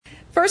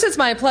First, it's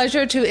my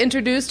pleasure to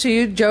introduce to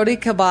you Jody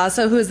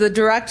Kielbasa, who is the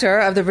director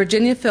of the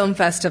Virginia Film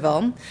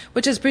Festival,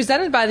 which is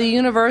presented by the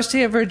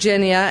University of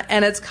Virginia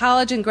and its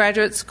College and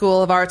Graduate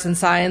School of Arts and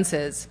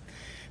Sciences.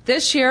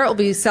 This year it will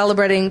be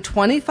celebrating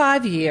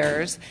 25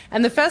 years,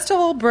 and the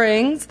festival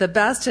brings the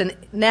best in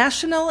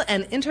national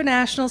and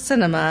international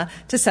cinema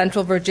to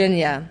Central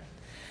Virginia.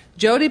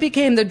 Jody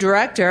became the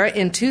director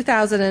in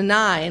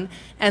 2009,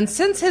 and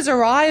since his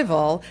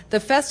arrival,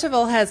 the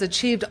festival has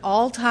achieved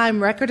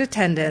all-time record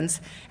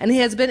attendance, and he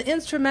has been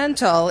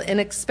instrumental in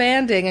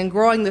expanding and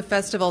growing the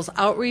festival's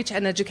outreach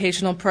and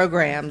educational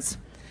programs.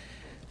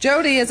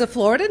 Jody is a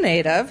Florida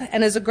native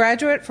and is a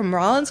graduate from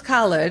Rollins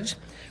College,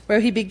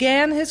 where he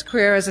began his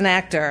career as an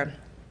actor.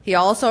 He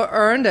also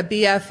earned a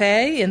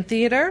BFA in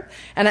theater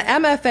and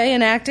an MFA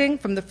in acting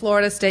from the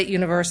Florida State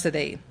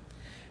University.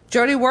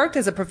 Jody worked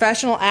as a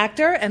professional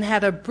actor and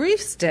had a brief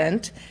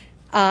stint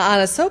on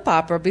a soap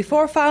opera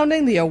before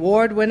founding the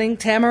award-winning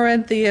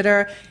Tamarind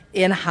Theater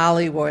in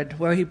Hollywood,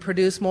 where he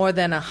produced more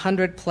than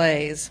 100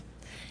 plays.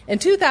 In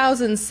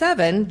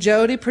 2007,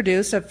 Jody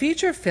produced a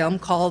feature film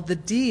called The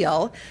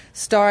Deal,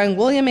 starring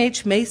William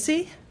H.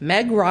 Macy,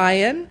 Meg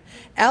Ryan,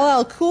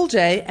 LL Cool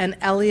J, and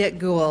Elliot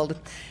Gould,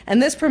 and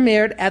this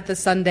premiered at the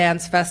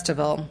Sundance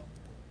Festival.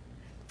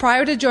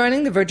 Prior to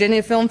joining the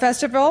Virginia Film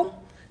Festival,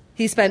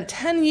 he spent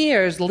 10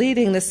 years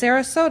leading the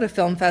Sarasota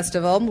Film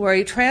Festival, where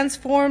he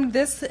transformed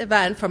this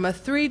event from a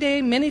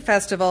 3-day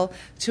mini-festival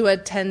to a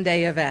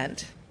 10-day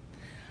event.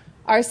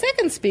 Our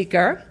second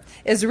speaker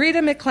is Rita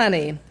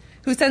McClenny,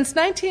 who since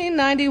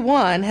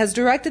 1991 has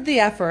directed the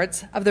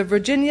efforts of the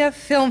Virginia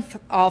Film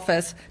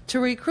Office to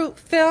recruit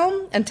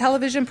film and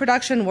television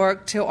production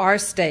work to our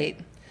state.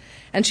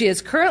 And she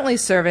is currently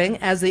serving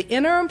as the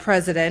interim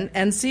president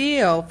and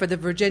CEO for the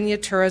Virginia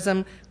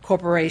Tourism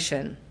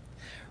Corporation.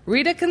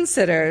 Rita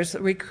considers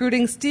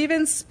recruiting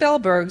Steven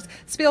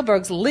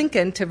Spielberg's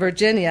Lincoln to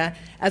Virginia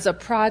as a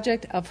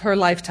project of her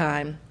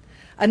lifetime.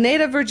 A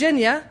native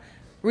Virginia,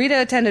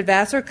 Rita attended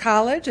Vassar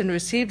College and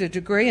received a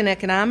degree in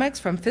economics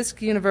from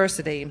Fisk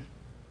University.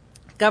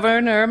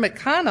 Governor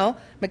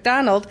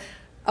McDonald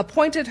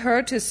appointed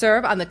her to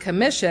serve on the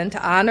commission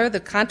to honor the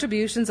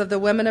contributions of the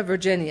women of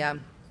Virginia.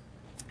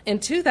 In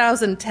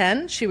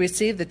 2010, she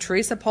received the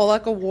Teresa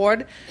Pollock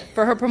Award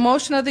for her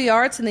promotion of the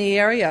arts in the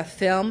area of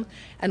film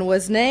and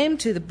was named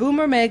to the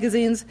Boomer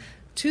Magazine's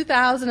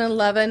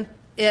 2011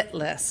 IT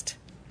List.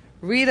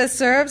 Rita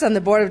serves on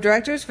the board of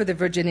directors for the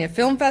Virginia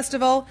Film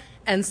Festival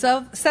and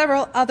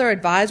several other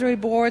advisory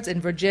boards in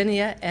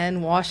Virginia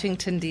and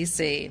Washington,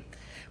 D.C.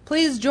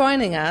 Please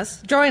join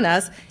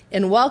us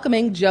in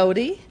welcoming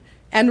Jody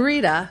and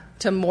Rita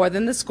to More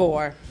Than the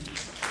Score.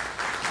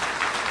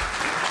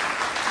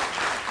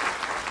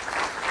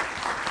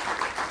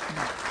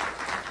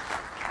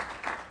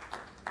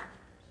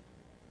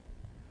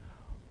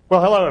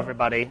 Well, hello,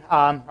 everybody.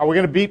 Are we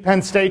going to beat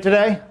Penn State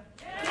today?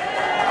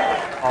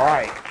 Yeah. All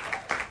right.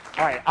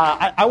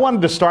 I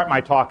wanted to start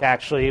my talk,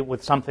 actually,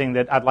 with something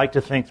that I'd like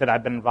to think that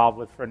I've been involved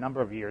with for a number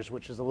of years,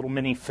 which is a little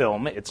mini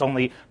film. It's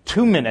only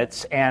 2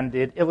 minutes, and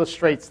it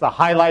illustrates the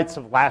highlights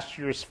of last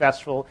year's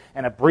festival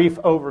and a brief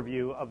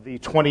overview of the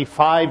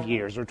 25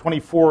 years, or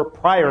 24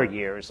 prior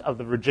years, of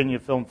the Virginia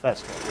Film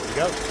Festival. Here we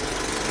go.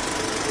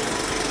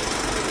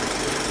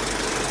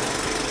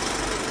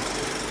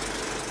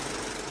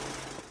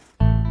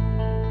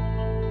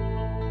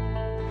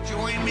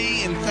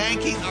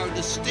 Thanking our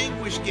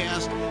distinguished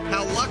guest,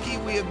 how lucky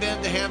we have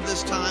been to have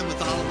this time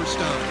with Oliver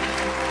Stone.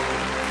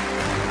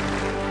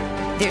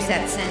 There's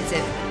that sense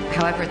of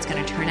however it's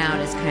going to turn out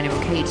is kind of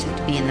okay, you just have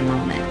to be in the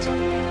moment.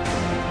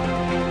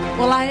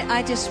 Well,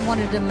 I just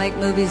wanted to make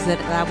movies that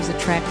I was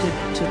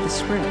attracted to the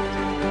script.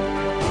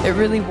 It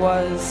really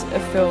was a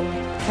film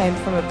that came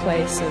from a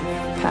place of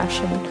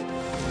passion.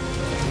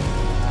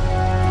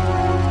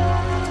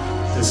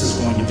 This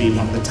is going to be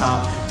one of the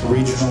top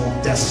regional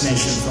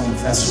destination film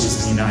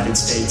festivals in the United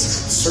States.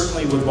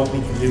 Certainly with what we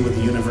can do with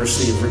the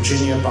University of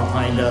Virginia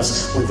behind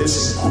us, with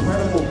this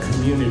incredible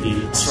community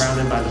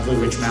surrounded by the Blue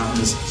Ridge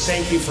Mountains.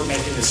 Thank you for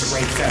making this a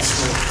great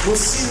festival. We'll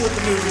see you at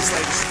the movies,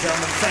 ladies and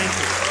gentlemen. Thank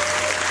you.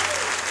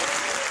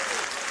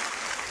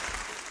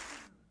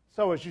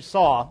 So as you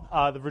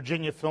saw, the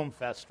Virginia Film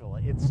Festival,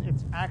 it's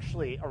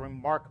actually a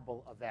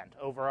remarkable event.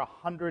 Over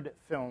 100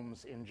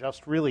 films in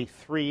just really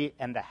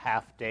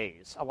 3.5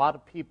 days. A lot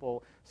of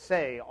people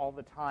say all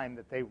the time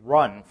that they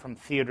run from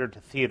theater to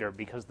theater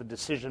because the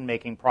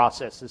decision-making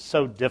process is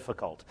so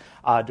difficult.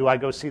 Do I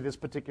go see this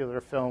particular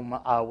film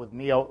with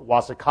Mia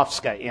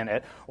Wasikowska in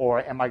it,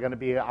 or am I going to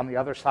be on the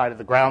other side of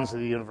the grounds of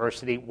the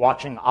university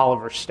watching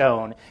Oliver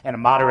Stone in a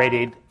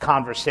moderated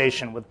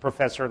conversation with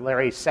Professor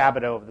Larry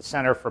Sabato of the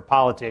Center for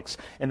Politics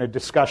in a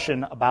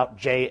discussion about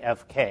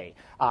JFK?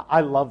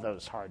 I love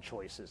those hard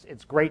choices.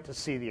 It's great to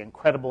see the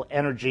incredible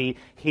energy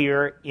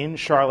here in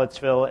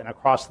Charlottesville and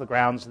across the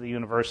grounds of the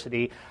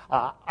university.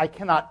 I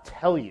cannot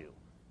tell you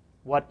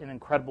what an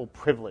incredible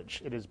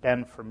privilege it has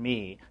been for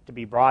me to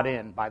be brought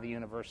in by the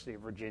University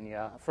of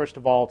Virginia. First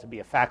of all, to be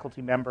a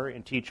faculty member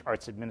and teach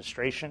arts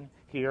administration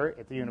here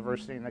at the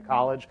university and the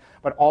college,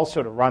 but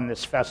also to run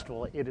this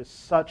festival. It is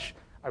such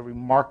a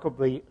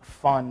remarkably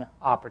fun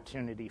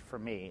opportunity for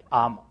me.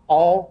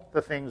 All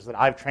the things that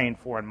I've trained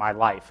for in my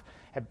life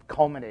have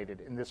culminated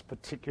in this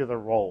particular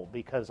role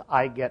because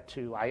I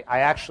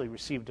actually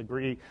received a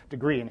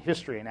degree in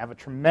history and have a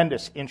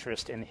tremendous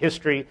interest in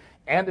history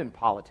and in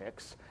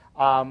politics.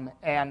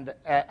 And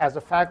as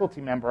a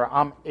faculty member,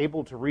 I'm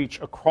able to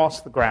reach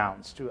across the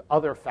grounds to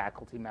other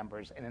faculty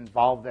members and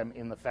involve them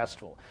in the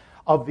festival.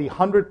 Of the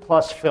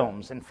 100-plus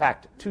films, in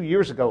fact, 2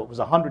 years ago, it was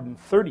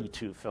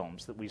 132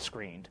 films that we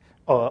screened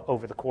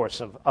over the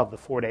course of the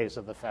 4 days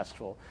of the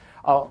festival.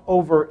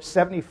 Over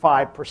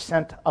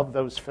 75% of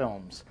those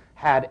films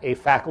had a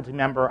faculty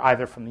member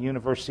either from the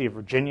University of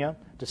Virginia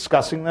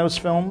discussing those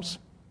films,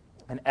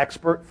 an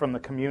expert from the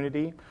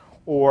community,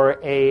 or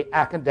an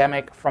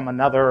academic from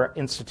another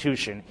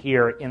institution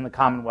here in the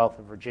Commonwealth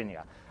of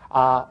Virginia.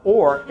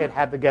 Or it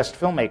had the guest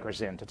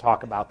filmmakers in to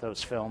talk about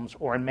those films,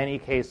 or in many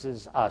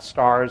cases,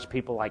 stars,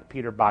 people like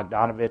Peter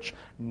Bogdanovich,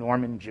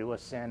 Norman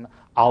Jewison,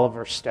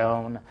 Oliver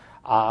Stone,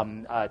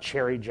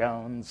 Cherry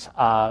Jones,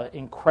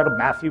 incredible.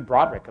 Matthew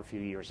Broderick a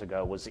few years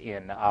ago was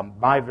in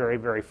my very,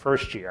 very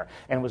first year,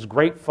 and it was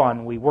great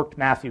fun. We worked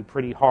Matthew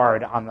pretty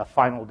hard on the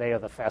final day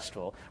of the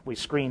festival. We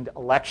screened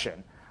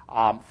Election.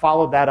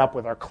 Followed that up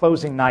with our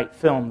closing night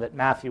film that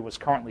Matthew was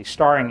currently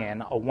starring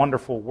in, A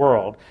Wonderful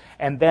World,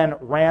 and then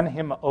ran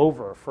him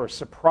over for a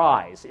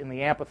surprise in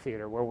the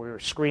amphitheater where we were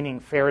screening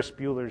Ferris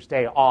Bueller's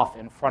Day Off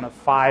in front of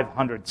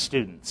 500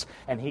 students.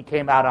 And he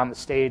came out on the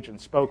stage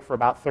and spoke for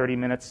about 30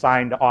 minutes,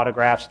 signed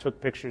autographs,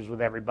 took pictures with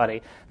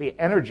everybody. The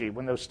energy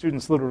when those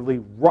students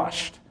literally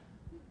rushed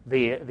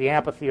the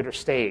amphitheater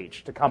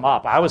stage to come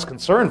up. I was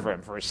concerned for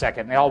him for a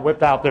second. They all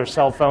whipped out their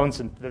cell phones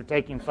and they're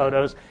taking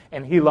photos,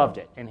 and he loved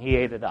it, and he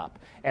ate it up.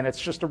 And it's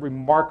just a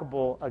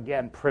remarkable,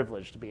 again,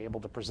 privilege to be able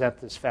to present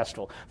this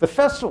festival. The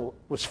festival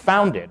was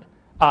founded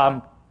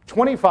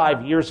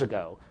 25 years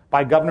ago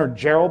by Governor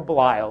Gerald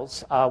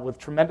Baliles with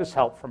tremendous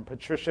help from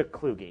Patricia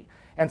Kluge,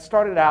 and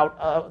started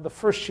out the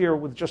first year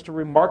with just a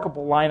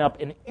remarkable lineup,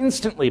 and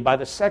instantly by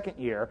the second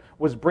year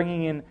was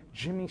bringing in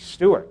Jimmy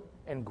Stewart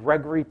and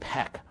Gregory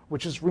Peck,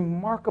 which is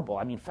remarkable.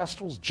 I mean,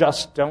 festivals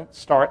just don't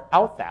start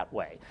out that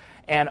way.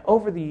 And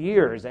over the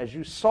years, as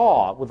you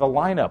saw with the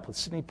lineup with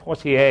Sidney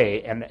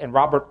Poitier and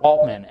Robert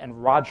Altman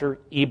and Roger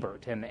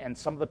Ebert and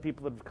some of the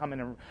people that have come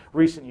in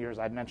recent years,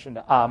 I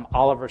mentioned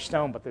Oliver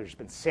Stone, but there's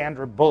been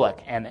Sandra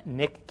Bullock and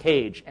Nick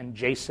Cage and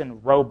Jason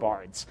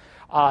Robards.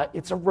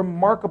 It's a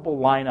remarkable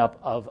lineup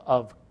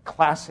of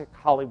classic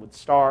Hollywood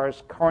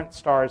stars, current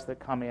stars that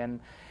come in,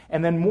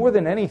 and then more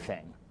than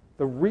anything,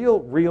 the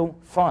real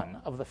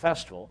fun of the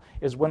festival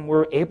is when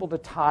we're able to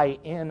tie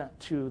in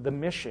to the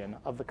mission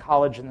of the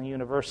college and the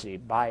university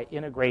by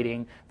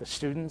integrating the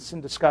students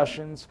in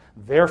discussions,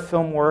 their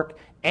film work,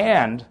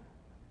 and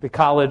the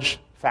college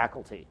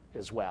faculty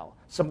as well.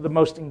 Some of the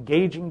most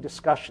engaging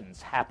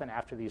discussions happen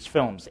after these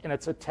films, and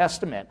it's a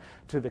testament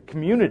to the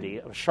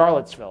community of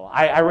Charlottesville.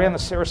 I ran the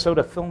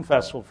Sarasota Film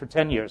Festival for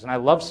 10 years, and I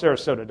love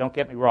Sarasota, don't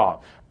get me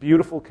wrong.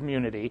 Beautiful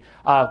community,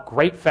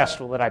 great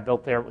festival that I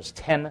built there. It was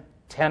 10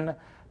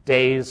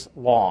 days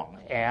long,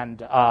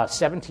 and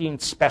 17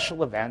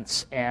 special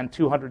events and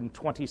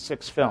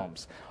 226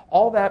 films.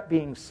 All that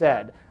being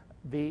said,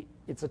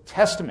 it's a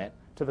testament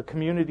to the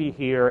community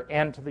here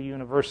and to the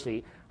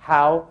university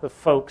how the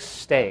folks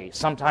stay,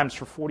 sometimes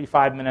for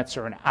 45 minutes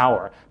or an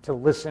hour, to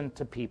listen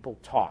to people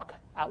talk.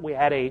 We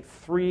had a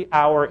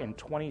 3-hour and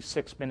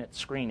 26-minute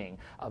screening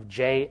of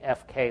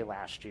JFK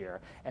last year,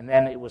 and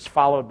then it was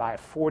followed by a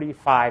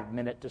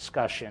 45-minute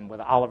discussion with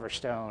Oliver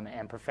Stone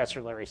and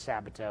Professor Larry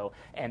Sabato,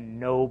 and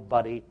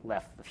nobody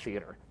left the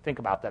theater. Think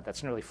about that.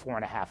 That's nearly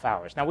 4.5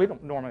 hours. Now, we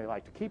don't normally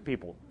like to keep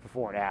people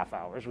for 4.5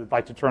 hours. We'd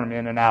like to turn them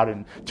in and out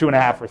in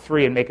 2.5 or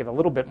 3 and make it a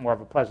little bit more of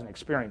a pleasant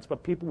experience,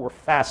 but people were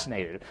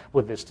fascinated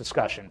with this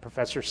discussion.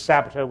 Professor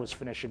Sabato was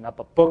finishing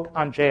up a book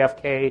on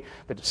JFK.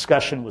 The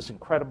discussion was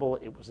incredible.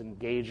 It was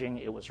engaging.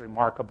 It was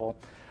remarkable.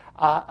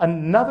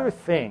 Another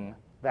thing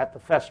that the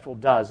festival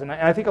does, and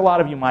I think a lot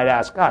of you might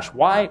ask, gosh,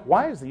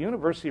 why is the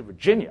University of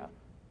Virginia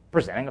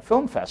presenting a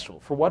film festival?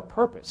 For what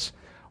purpose?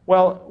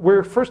 Well,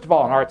 we're, first of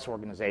all, an arts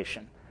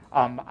organization.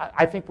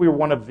 I think we're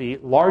one of the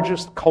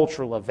largest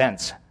cultural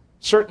events,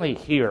 certainly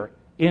here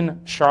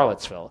in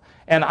Charlottesville.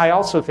 And I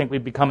also think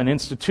we've become an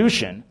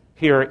institution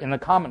here in the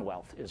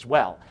Commonwealth as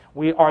well.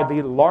 We are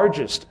the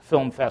largest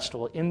film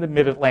festival in the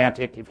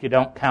Mid-Atlantic, if you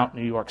don't count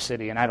New York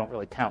City, and I don't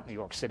really count New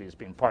York City as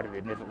being part of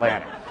the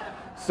Mid-Atlantic.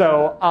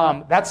 So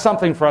that's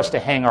something for us to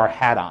hang our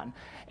hat on.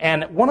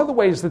 And one of the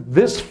ways that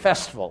this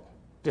festival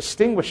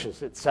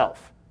distinguishes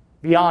itself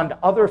beyond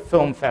other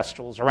film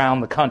festivals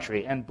around the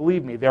country, and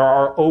believe me, there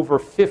are over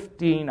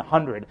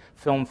 1,500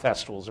 film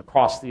festivals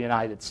across the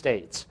United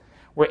States,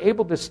 we're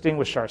able to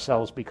distinguish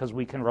ourselves because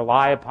we can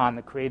rely upon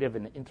the creative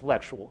and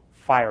intellectual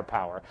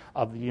firepower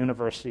of the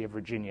University of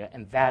Virginia,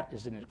 and that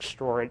is an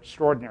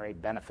extraordinary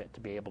benefit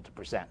to be able to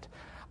present.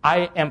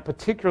 I am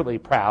particularly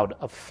proud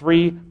of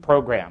 3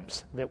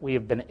 programs that we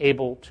have been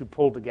able to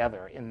pull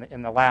together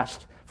in the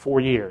last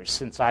 4 years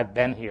since I've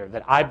been here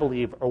that I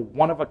believe are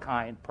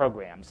one-of-a-kind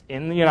programs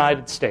in the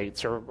United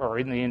States or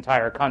in the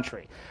entire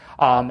country.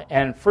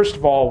 And first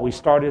of all, we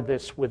started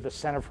this with the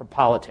Center for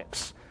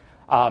Politics.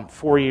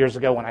 4 years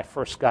ago when I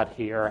first got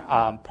here,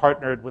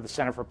 partnered with the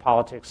Center for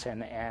Politics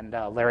and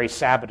Larry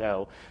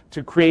Sabato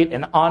to create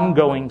an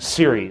ongoing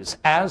series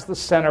as the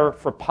Center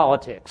for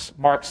Politics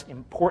marks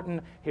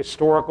important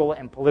historical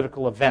and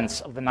political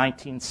events of the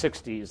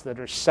 1960s that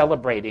are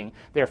celebrating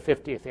their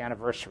 50th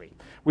anniversary.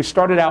 We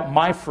started out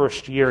my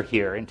first year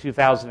here in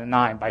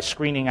 2009 by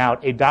screening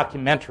out a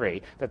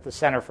documentary that the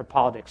Center for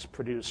Politics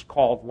produced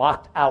called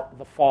Locked Out: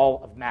 The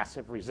Fall of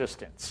Massive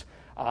Resistance.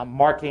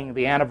 Marking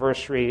the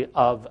anniversary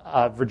of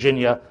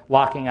Virginia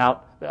locking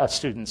out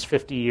students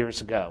 50 years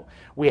ago.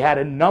 We had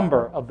a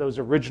number of those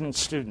original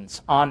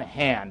students on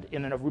hand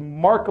in a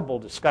remarkable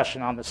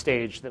discussion on the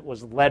stage that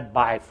was led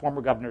by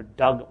former Governor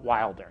Doug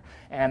Wilder.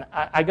 And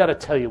I got to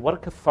tell you, what a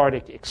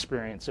cathartic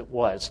experience it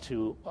was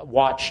to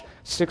watch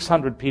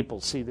 600 people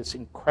see this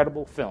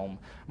incredible film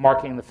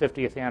marking the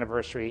 50th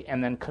anniversary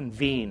and then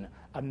convene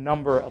a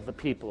number of the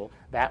people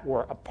that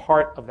were a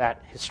part of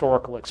that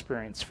historical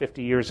experience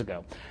 50 years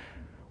ago.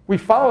 We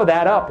follow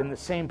that up in the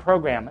same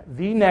program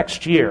the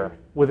next year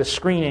with a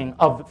screening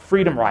of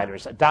Freedom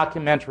Riders, a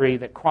documentary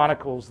that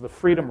chronicles the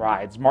Freedom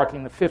Rides,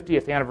 marking the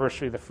 50th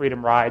anniversary of the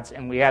Freedom Rides.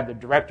 And we had the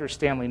director,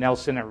 Stanley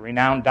Nelson, a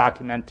renowned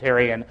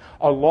documentarian,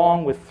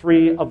 along with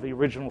 3 of the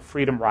original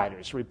Freedom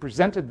Riders. We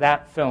presented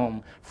that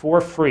film for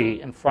free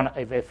in front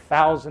of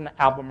 1,000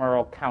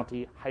 Albemarle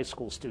County high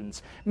school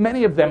students,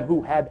 many of them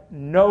who had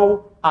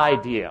no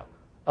idea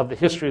of the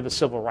history of the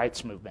civil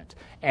rights movement.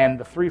 And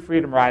the 3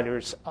 Freedom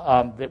Riders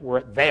that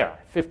were there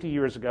 50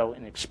 years ago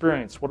and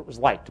experienced what it was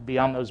like to be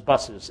on those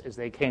buses as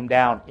they came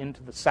down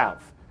into the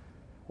South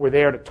were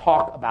there to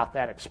talk about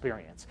that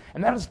experience.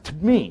 And that is, to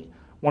me,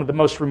 one of the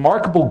most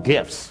remarkable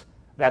gifts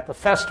that the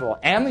festival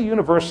and the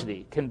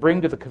university can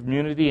bring to the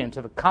community and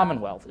to the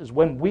Commonwealth is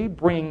when we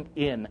bring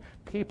in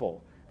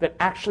people that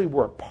actually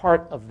were a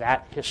part of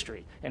that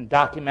history and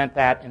document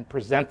that and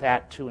present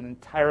that to an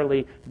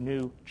entirely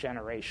new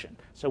generation.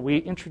 So we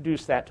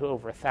introduced that to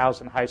over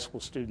 1,000 high school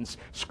students,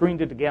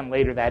 screened it again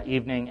later that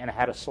evening, and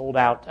had a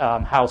sold-out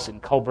house in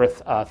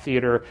Culbreth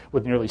Theater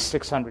with nearly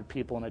 600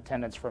 people in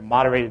attendance for a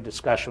moderated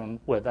discussion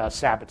with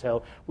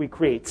Sabato. We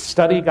create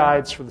study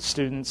guides for the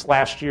students.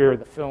 Last year,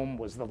 the film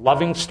was The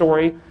Loving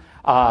Story,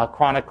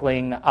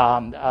 chronicling the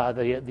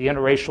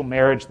interracial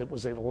marriage that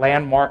was a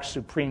landmark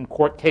Supreme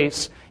Court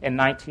case in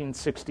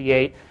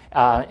 1968.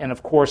 And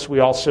of course, we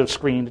also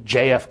screened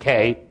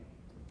JFK,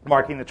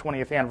 marking the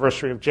 20th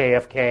anniversary of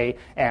JFK,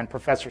 and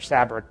Professor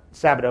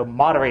Sabato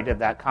moderated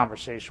that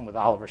conversation with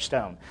Oliver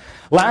Stone.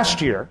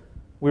 Last year,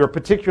 we were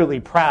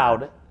particularly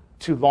proud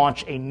to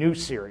launch a new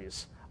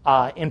series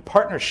in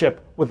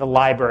partnership with the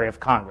Library of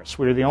Congress.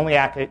 We are the only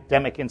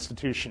academic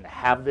institution to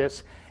have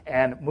this.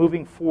 And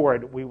moving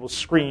forward, we will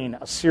screen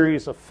a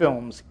series of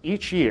films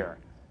each year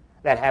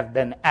that have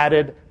been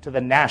added to the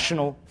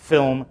National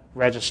Film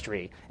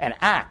Registry, an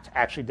act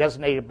actually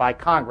designated by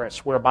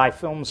Congress whereby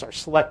films are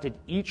selected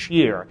each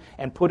year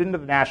and put into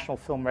the National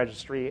Film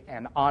Registry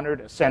and honored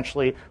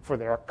essentially for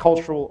their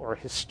cultural or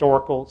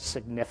historical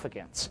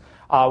significance.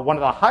 One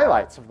of the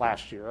highlights of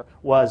last year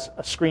was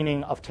a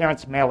screening of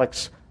Terrence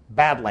Malick's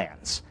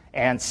Badlands,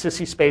 and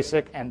Sissy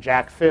Spacek and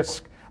Jack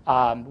Fisk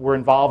were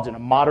involved in a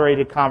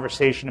moderated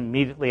conversation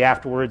immediately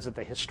afterwards at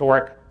the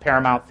historic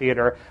Paramount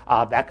Theater.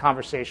 That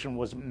conversation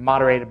was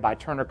moderated by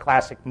Turner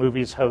Classic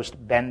Movies host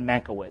Ben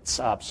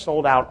Mankiewicz.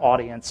 Sold-out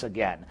audience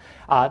again.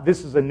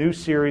 This is a new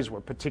series. We're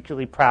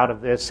particularly proud of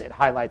this. It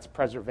highlights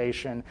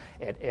preservation.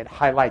 It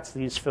highlights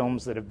these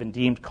films that have been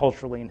deemed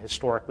culturally and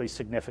historically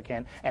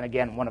significant, and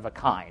again, one of a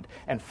kind.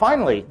 And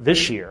finally,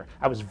 this year,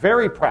 I was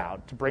very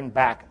proud to bring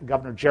back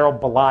Governor Gerald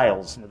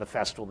Baliles into the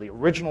festival, the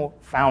original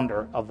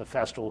founder of the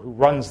festival, who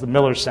runs the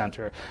Miller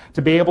Center,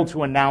 to be able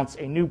to announce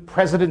a new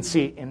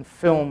Presidency in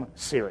Film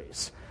series.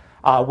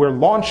 We're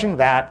launching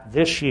that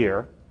this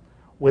year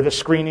with a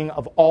screening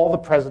of All the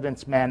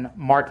President's Men,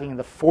 marking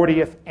the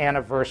 40th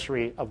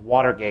anniversary of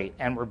Watergate,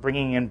 and we're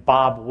bringing in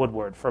Bob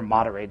Woodward for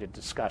moderated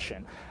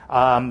discussion.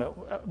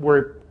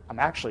 I'm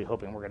actually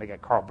hoping we're going to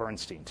get Carl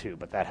Bernstein too,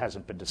 but that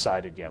hasn't been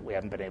decided yet. We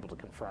haven't been able to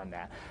confirm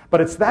that.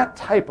 But it's that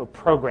type of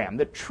program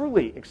that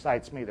truly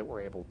excites me that we're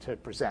able to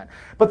present.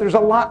 But there's a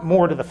lot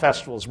more to the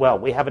festival as well.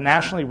 We have a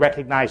nationally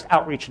recognized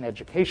outreach and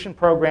education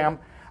program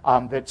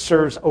that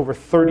serves over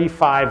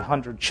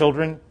 3,500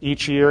 children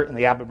each year in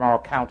the Albemarle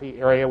County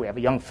area. We have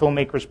a Young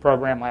Filmmakers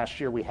program.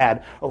 Last year we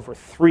had over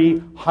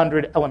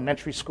 300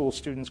 elementary school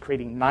students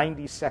creating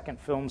 90-second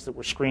films that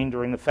were screened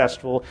during the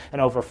festival,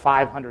 and over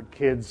 500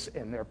 kids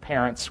and their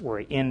parents were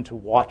in to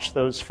watch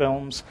those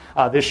films.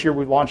 This year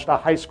we launched a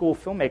high school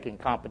filmmaking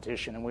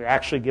competition, and we're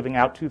actually giving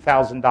out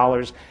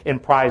 $2,000 in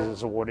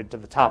prizes awarded to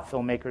the top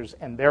filmmakers,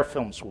 and their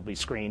films will be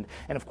screened.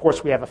 And of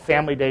course we have a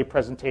Family Day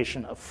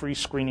presentation of free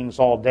screenings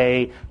all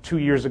day, 2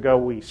 years ago,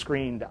 we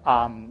screened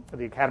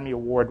the Academy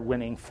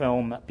Award-winning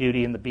film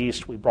Beauty and the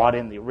Beast. We brought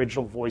in the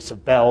original voice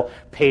of Belle,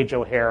 Paige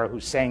O'Hara, who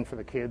sang for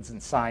the kids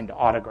and signed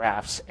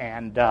autographs.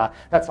 And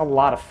that's a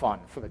lot of fun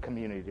for the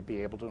community to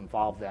be able to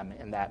involve them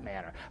in that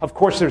manner. Of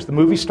course, there's the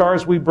movie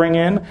stars we bring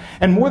in.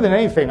 And more than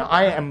anything,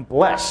 I am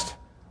blessed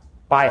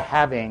by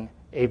having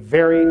a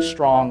very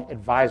strong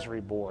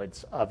advisory board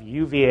of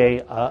UVA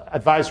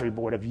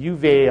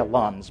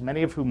alums,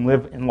 many of whom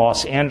live in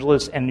Los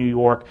Angeles and New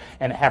York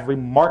and have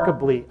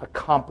remarkably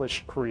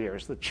accomplished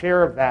careers. The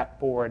chair of that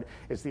board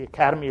is the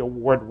Academy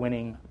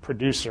Award-winning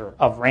producer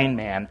of Rain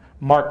Man,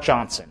 Mark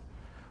Johnson,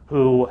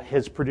 who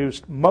has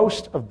produced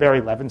most of Barry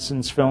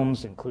Levinson's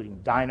films, including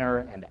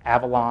Diner and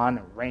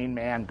Avalon, Rain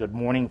Man, Good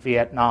Morning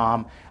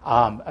Vietnam,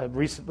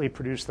 recently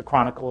produced the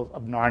Chronicle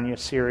of Narnia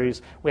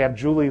series. We have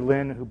Julie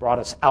Lynn, who brought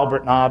us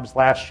Albert Nobbs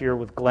last year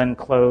with Glenn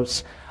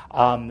Close.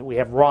 We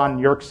have Ron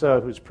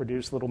Yerxa, who's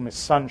produced Little Miss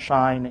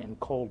Sunshine and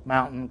Cold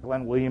Mountain.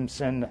 Glenn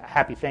Williamson,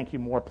 Happy Thank You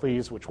More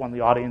Please, which won the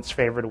Audience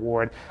Favorite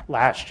Award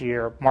last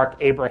year. Mark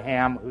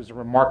Abraham, who's a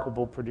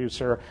remarkable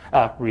producer.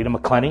 Rita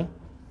McClenny,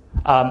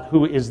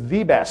 who is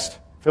the best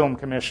film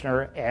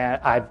commissioner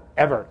I've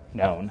ever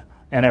known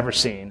and ever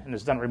seen, and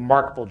has done a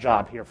remarkable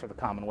job here for the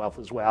Commonwealth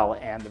as well.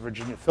 And the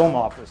Virginia Film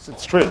Office,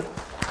 it's true,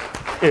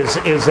 is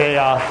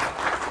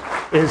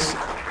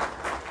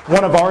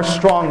one of our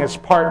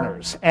strongest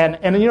partners.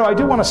 And you know, I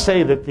do want to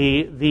say that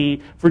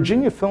the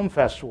Virginia Film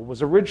Festival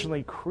was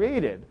originally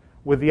created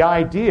with the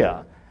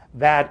idea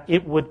that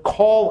it would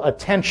call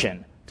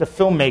attention to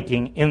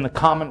filmmaking in the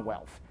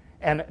Commonwealth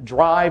and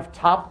drive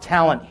top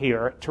talent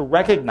here to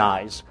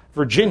recognize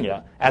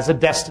Virginia as a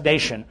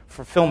destination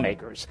for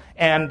filmmakers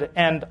and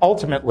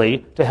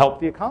ultimately to help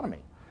the economy.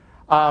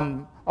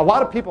 A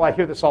lot of people, I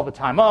hear this all the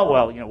time, oh,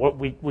 well, you know,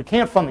 we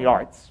can't fund the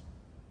arts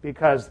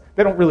because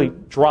they don't really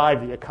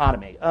drive the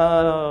economy.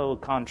 Oh,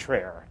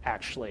 contraire,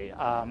 actually.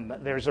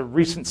 There's a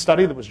recent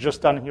study that was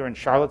just done here in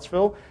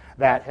Charlottesville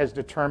that has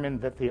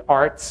determined that the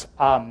arts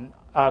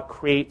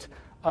create,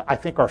 I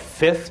think, are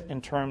fifth in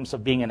terms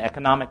of being an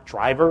economic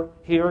driver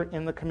here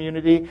in the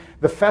community.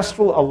 The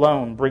festival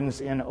alone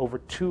brings in over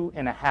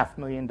 $2.5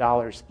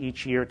 million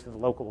each year to the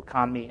local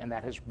economy, and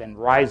that has been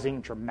rising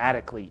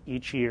dramatically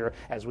each year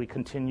as we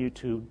continue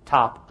to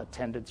top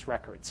attendance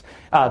records.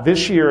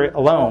 This year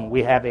alone,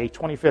 we have a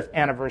 25th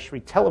anniversary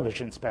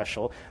television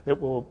special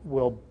that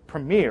will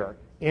premiere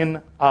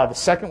in the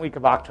second week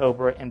of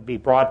October and be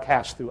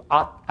broadcast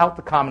throughout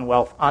the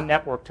Commonwealth on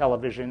network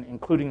television,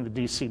 including the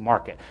D.C.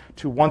 market,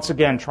 to once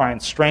again try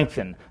and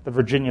strengthen the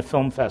Virginia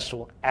Film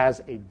Festival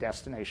as a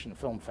destination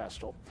film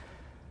festival.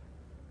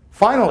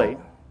 Finally,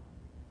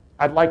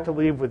 I'd like to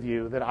leave with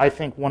you that I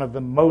think one of the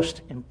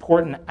most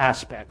important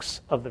aspects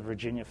of the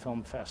Virginia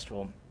Film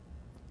Festival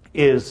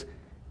is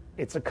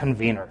it's a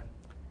convener.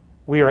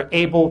 We are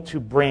able to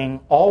bring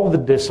all of the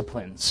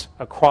disciplines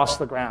across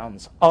the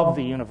grounds of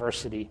the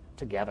university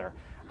together.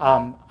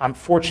 I'm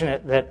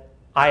fortunate that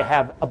I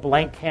have a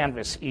blank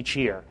canvas each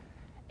year,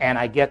 and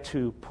I get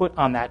to put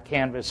on that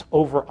canvas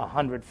over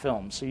 100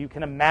 films. So you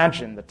can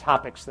imagine the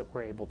topics that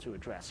we're able to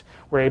address.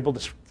 We're able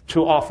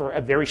to offer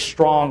a very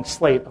strong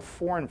slate of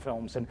foreign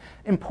films, and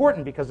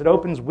important because it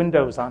opens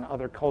windows on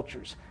other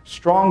cultures.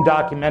 Strong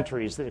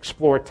documentaries that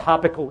explore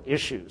topical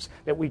issues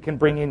that we can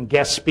bring in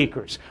guest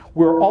speakers.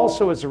 We're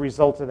also, as a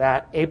result of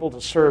that, able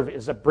to serve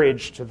as a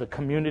bridge to the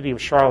community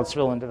of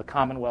Charlottesville and to the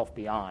Commonwealth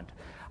beyond.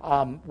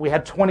 We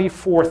had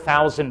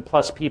 24,000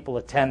 plus people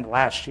attend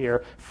last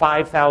year.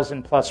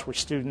 5,000 plus were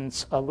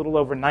students. A little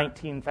over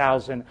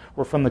 19,000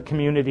 were from the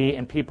community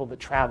and people that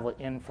travel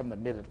in from the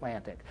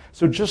mid-Atlantic.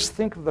 So just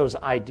think of those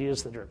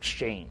ideas that are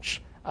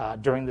exchanged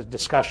during the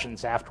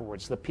discussions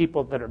afterwards, the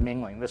people that are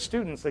mingling, the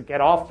students that get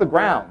off the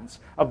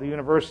grounds of the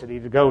university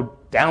to go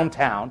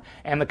downtown,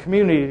 and the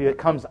community that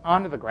comes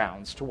onto the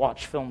grounds to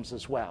watch films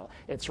as well.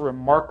 It's a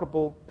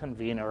remarkable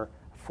convener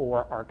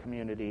for our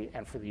community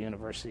and for the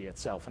university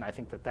itself, and I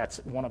think that that's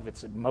one of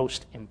its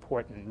most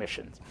important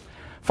missions.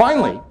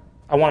 Finally,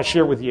 I want to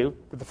share with you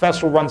that the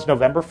festival runs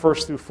November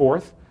 1st through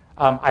 4th.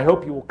 I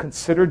hope you will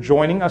consider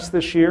joining us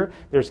this year.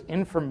 There's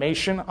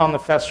information on the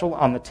festival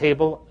on the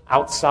table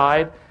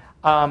outside.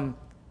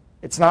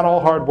 It's not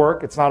all hard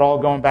work. It's not all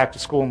going back to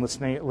school and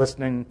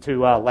listening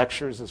to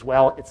lectures as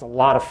well. It's a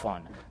lot of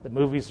fun. The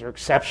movies are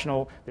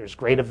exceptional. There's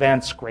great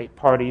events, great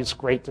parties,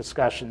 great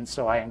discussions.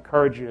 So I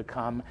encourage you to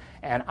come.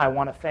 And I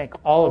want to thank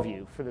all of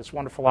you for this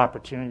wonderful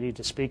opportunity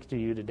to speak to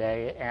you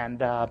today.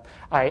 And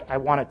I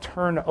want to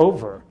turn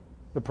over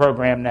the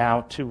program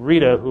now to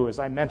Rita, who, as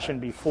I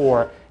mentioned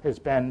before, has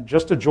been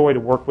just a joy to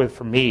work with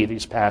for me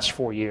these past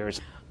 4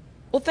 years.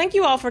 Well, thank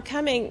you all for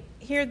coming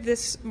here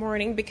this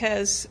morning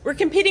because we're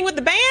competing with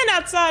the band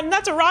outside, and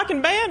that's a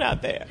rocking band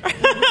out there.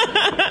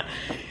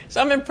 So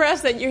I'm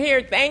impressed that you're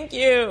here. Thank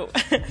you.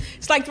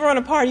 It's like throwing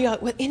a party. You're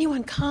like, will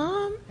anyone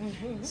come?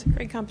 It's a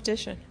great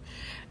competition.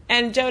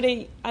 And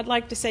Jody, I'd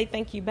like to say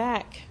thank you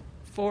back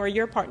for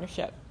your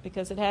partnership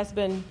because it has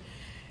been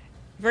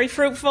very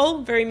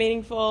fruitful, very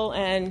meaningful,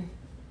 and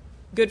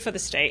good for the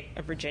state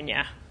of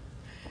Virginia.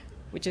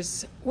 which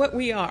is what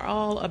we are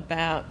all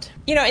about.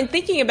 And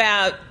talking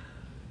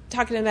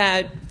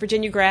about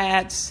Virginia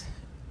grads,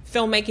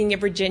 filmmaking in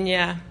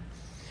Virginia,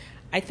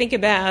 I think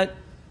about,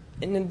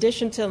 in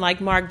addition to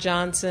like Mark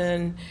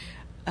Johnson,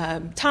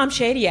 Tom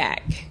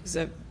Shadyac, who's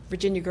a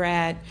Virginia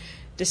grad,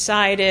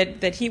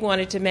 decided that he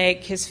wanted to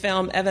make his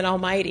film Evan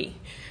Almighty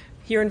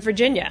here in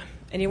Virginia,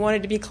 and he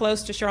wanted to be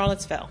close to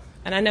Charlottesville.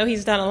 And I know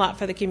he's done a lot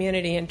for the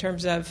community in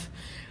terms of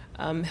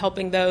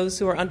helping those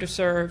who are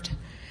underserved.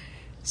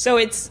 So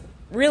it's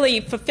really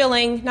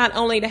fulfilling not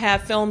only to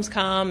have films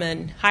come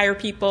and hire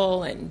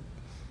people and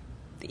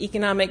the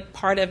economic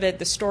part of it,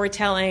 the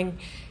storytelling,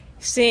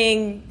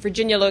 seeing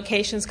Virginia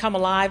locations come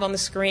alive on the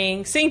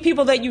screen, seeing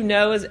people that you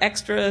know as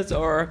extras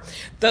or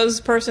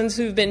those persons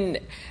who've been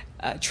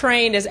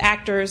trained as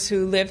actors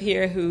who live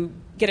here who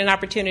get an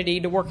opportunity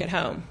to work at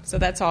home. So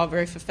that's all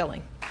very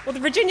fulfilling. Well, the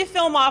Virginia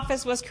Film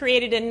Office was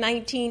created in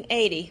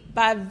 1980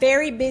 by a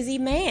very busy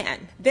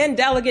man, then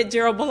Delegate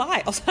Gerald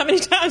Belials. How many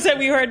times have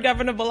we heard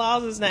Governor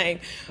Belials' name?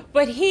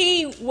 But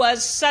he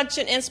was such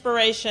an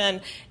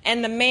inspiration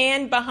and the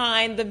man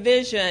behind the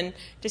vision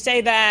to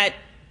say that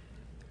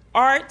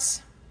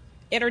arts,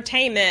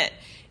 entertainment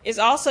is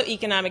also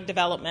economic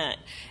development.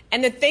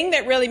 And the thing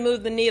that really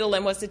moved the needle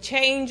and was the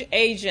change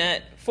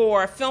agent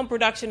for film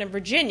production in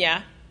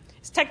Virginia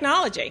is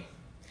technology.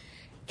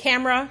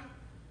 Camera,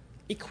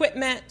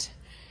 equipment,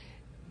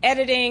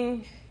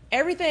 editing,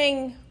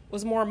 everything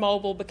was more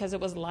mobile because it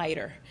was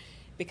lighter,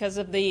 because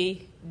of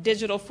the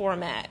digital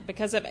format,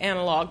 because of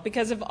analog,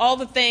 because of all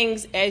the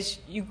things as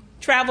you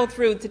travel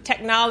through the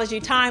technology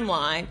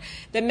timeline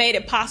that made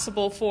it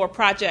possible for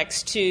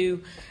projects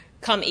to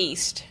come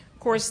east. Of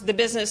course, the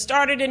business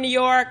started in New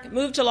York,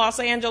 moved to Los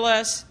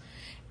Angeles,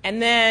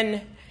 and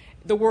then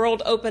the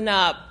world opened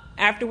up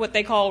after what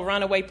they call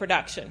runaway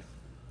production.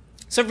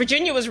 So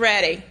Virginia was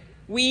ready.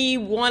 We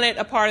wanted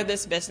a part of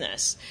this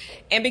business.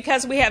 And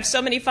because we have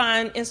so many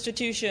fine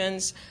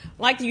institutions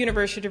like the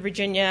University of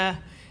Virginia,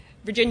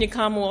 Virginia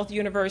Commonwealth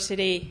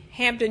University,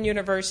 Hampton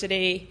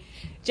University,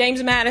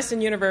 James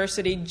Madison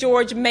University,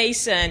 George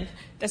Mason,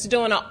 that's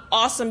doing an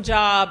awesome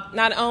job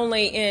not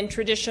only in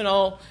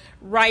traditional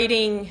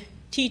writing,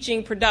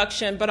 teaching,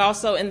 production, but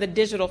also in the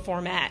digital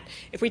format.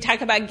 If we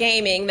talk about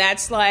gaming,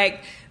 that's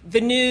like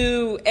the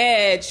new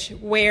edge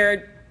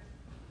where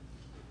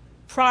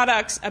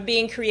products are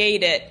being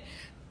created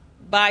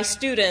by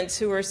students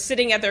who are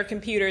sitting at their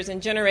computers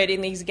and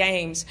generating these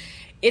games.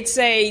 It's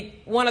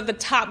one of the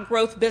top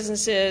growth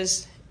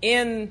businesses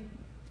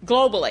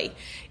globally.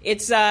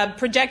 It's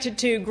projected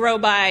to grow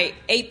by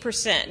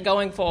 8%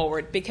 going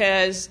forward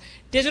because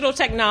digital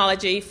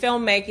technology,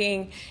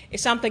 filmmaking,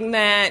 is something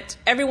that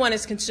everyone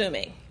is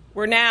consuming.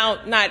 We're now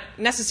not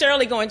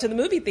necessarily going to the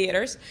movie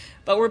theaters,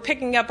 but we're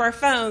picking up our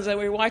phones and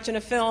we're watching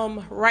a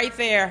film right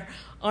there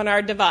on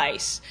our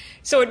device.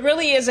 So it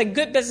really is a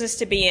good business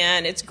to be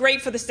in. It's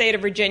great for the state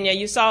of Virginia.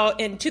 You saw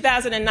in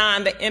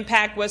 2009 the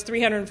impact was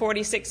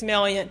 $346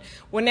 million.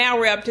 Well, now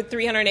we're up to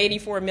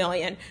 $384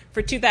 million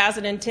for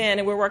 2010,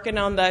 and we're working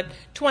on the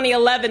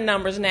 2011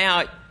 numbers now.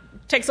 It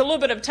takes a little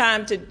bit of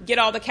time to get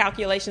all the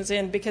calculations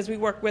in because we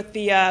work with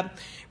the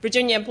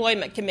Virginia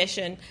Employment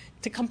Commission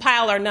to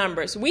compile our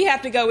numbers. We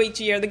have to go each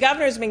year. The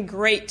governor has been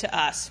great to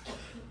us.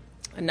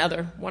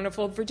 Another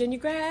wonderful Virginia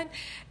grad.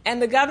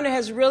 And the governor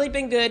has really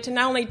been good to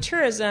not only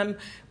tourism,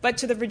 but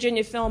to the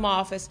Virginia Film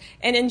Office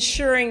and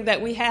ensuring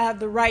that we have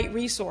the right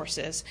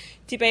resources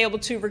to be able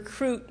to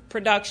recruit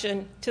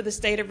production to the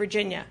state of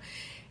Virginia.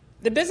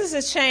 The business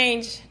has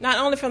changed not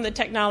only from the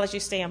technology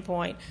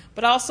standpoint,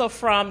 but also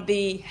from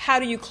the how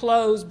do you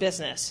close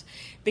business.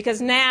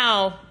 Because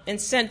now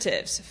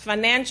incentives,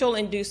 financial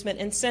inducement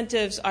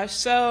incentives are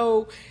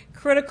so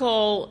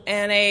critical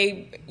and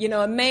a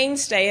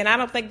mainstay, and I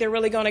don't think they're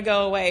really going to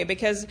go away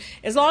because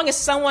as long as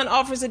someone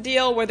offers a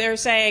deal where they're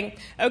saying,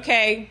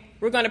 okay,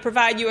 we're going to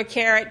provide you a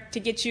carrot to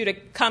get you to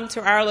come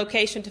to our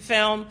location to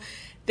film,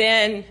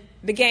 then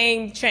the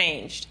game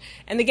changed.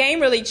 And the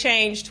game really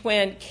changed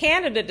when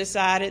Canada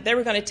decided they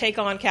were going to take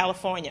on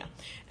California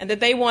and that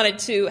they wanted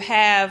to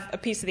have a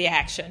piece of the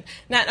action.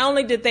 Not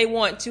only did they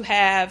want to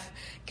have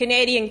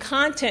Canadian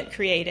content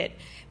created,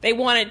 they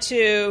wanted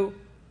to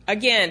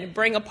again,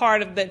 bring a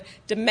part of the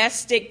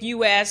domestic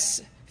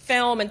U.S.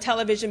 film and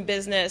television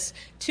business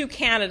to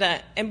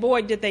Canada, and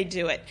boy, did they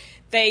do it.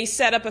 They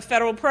set up a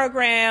federal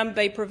program.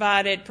 They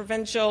provided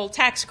provincial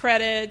tax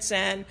credits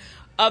and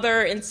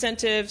other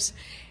incentives.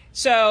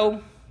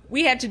 So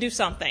we had to do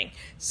something.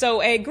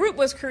 So a group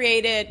was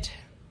created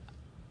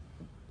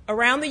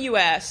around the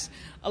U.S.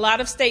 A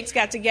lot of states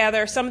got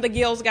together. Some of the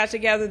guilds got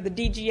together, the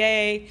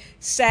DGA,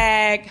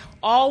 SAG,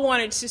 all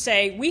wanted to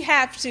say, we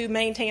have to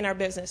maintain our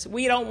business.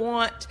 We don't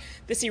want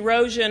this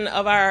erosion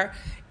of our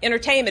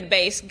entertainment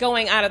base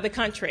going out of the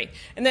country.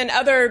 And then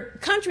other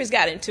countries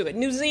got into it,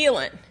 New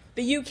Zealand,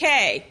 the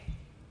UK,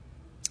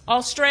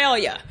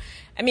 Australia.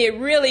 I mean, it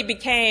really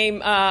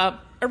became a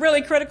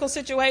really critical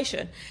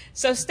situation.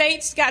 So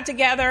states got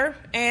together,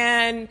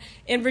 and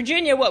in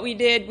Virginia what we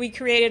did, we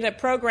created a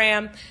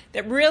program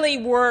that really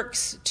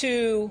works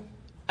to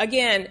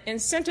again,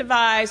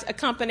 incentivize a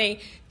company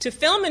to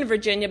film in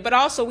Virginia, but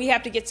also we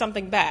have to get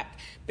something back.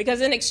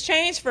 Because in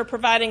exchange for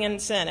providing an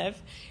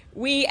incentive,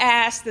 we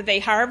ask that they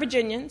hire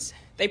Virginians,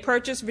 they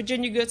purchase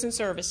Virginia goods and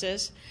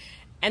services,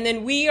 and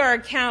then we are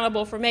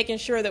accountable for making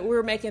sure that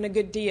we're making a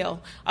good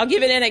deal. I'll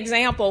give it an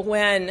example.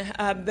 When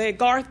the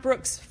Garth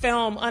Brooks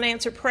film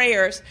Unanswered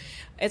Prayers,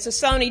 it's a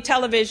Sony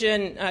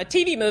television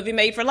TV movie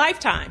made for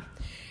Lifetime.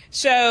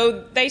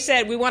 So they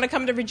said, we want to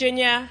come to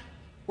Virginia.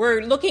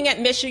 We're looking at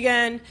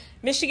Michigan.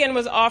 Michigan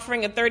was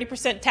offering a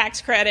 30%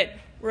 tax credit.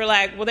 We're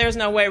like, well, there's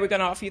no way we're going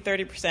to offer you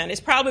 30%.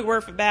 It's probably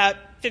worth about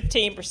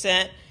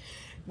 15%.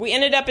 We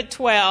ended up at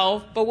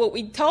 12, but what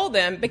we told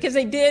them, because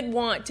they did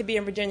want to be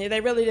in Virginia,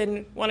 they really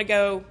didn't want to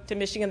go to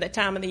Michigan that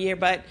time of the year,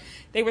 but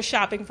they were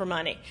shopping for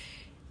money.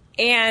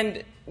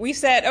 And we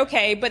said,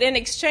 okay, but in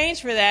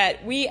exchange for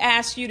that, we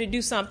asked you to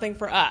do something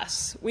for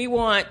us. We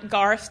want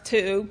Garth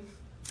to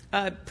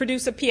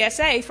produce a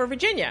PSA for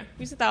Virginia.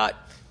 We thought,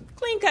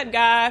 clean-cut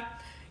guy,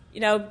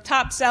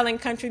 top-selling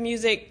country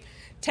music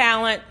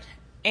talent,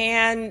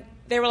 and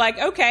they were like,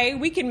 okay,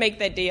 we can make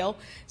that deal.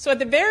 So at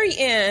the very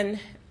end,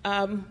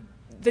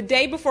 the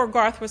day before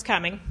Garth was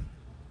coming,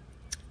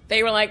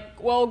 they were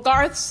like, well,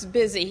 Garth's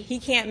busy. He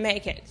can't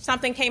make it.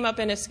 Something came up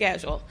in his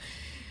schedule.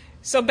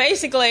 So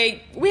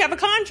basically, we have a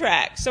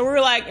contract. So we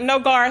were like, no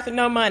Garth,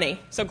 no money.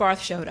 So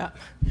Garth showed up.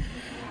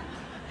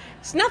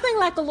 It's nothing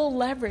like a little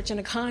leverage in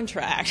a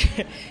contract.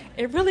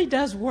 It really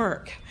does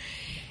work.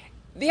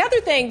 The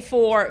other thing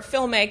for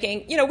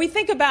filmmaking, we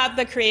think about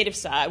the creative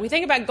side. We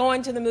think about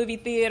going to the movie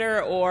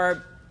theater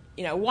or,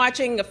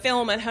 watching a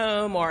film at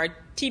home or a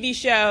TV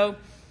show.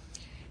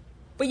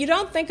 But you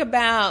don't think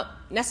about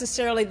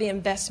necessarily the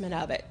investment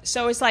of it.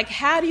 So it's like,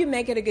 how do you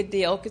make it a good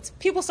deal? Because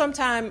people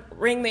sometimes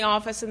ring the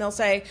office and they'll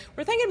say,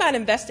 we're thinking about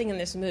investing in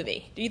this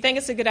movie. Do you think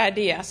it's a good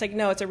idea? I say,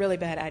 no, it's a really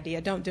bad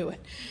idea. Don't do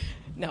it.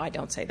 No, I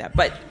don't say that.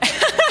 But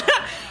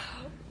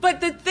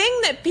but the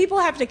thing that people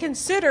have to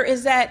consider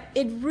is that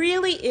it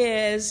really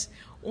is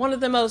one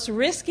of the most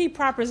risky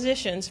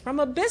propositions from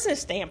a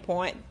business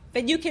standpoint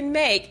that you can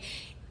make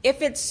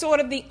if it's sort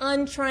of the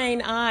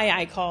untrained eye,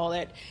 I call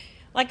it.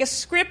 Like a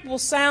script will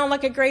sound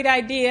like a great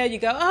idea. You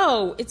go,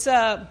 oh, it's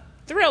a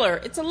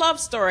thriller, it's a love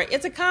story,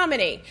 it's a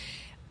comedy.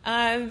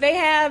 They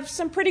have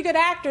some pretty good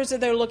actors that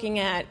they're looking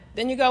at.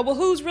 Then you go, well,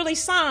 who's really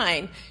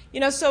signed?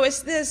 So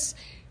it's this,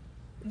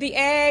 the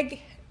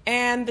egg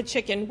and the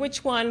chicken,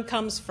 which one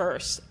comes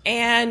first?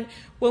 And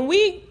when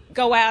we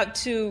go out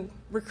to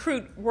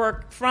recruit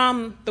work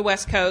from the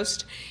West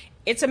Coast,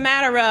 it's a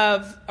matter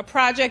of a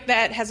project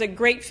that has a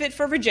great fit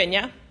for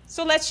Virginia.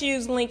 So let's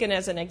use Lincoln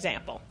as an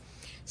example.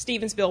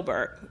 Steven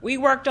Spielberg. We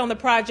worked on the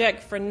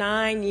project for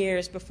 9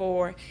 years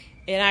before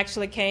it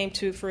actually came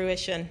to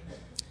fruition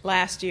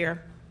last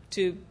year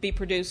to be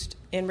produced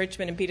in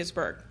Richmond and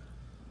Petersburg.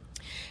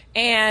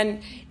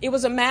 And it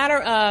was a matter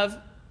of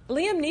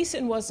Liam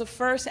Neeson was the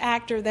first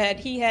actor that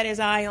he had his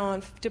eye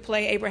on to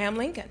play Abraham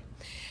Lincoln.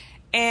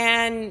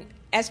 And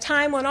as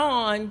time went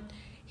on,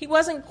 he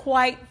wasn't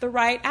quite the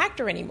right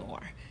actor anymore.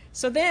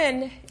 So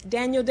then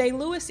Daniel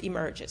Day-Lewis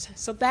emerges.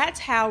 So that's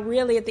how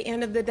really at the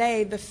end of the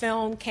day the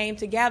film came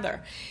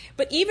together.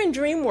 But even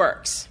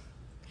DreamWorks,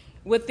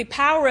 with the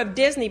power of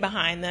Disney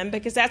behind them,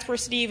 because that's where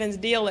Steven's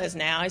deal is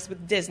now, is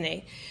with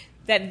Disney,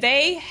 that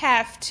they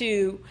have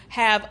to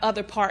have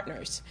other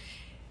partners.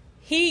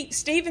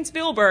 Steven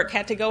Spielberg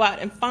had to go out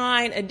and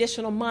find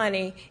additional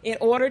money in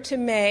order to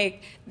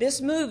make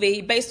this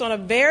movie based on a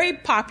very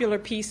popular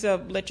piece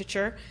of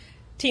literature,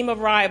 Team of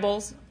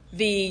Rivals,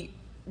 the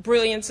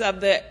brilliance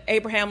of the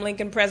Abraham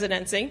Lincoln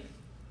presidency.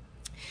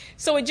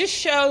 So it just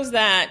shows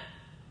that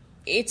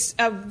it's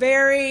a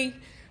very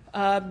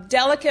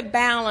delicate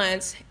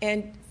balance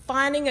in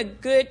finding a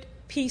good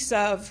piece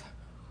of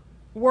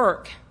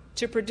work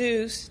to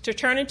produce, to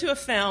turn into a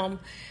film,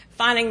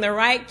 finding the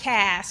right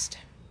cast,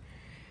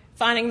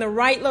 finding the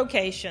right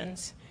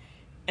locations,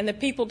 and the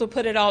people to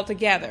put it all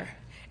together.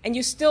 And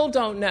you still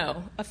don't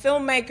know. A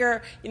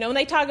filmmaker, when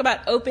they talk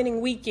about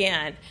opening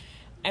weekend,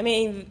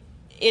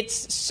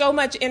 it's so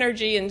much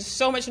energy and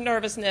so much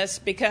nervousness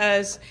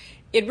because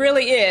it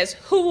really is,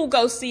 who will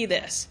go see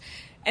this?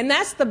 And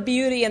that's the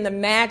beauty and the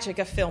magic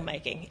of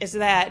filmmaking, is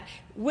that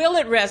will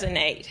it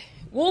resonate?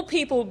 Will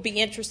people be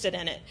interested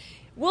in it?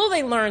 Will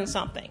they learn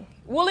something?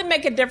 Will it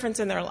make a difference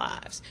in their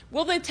lives?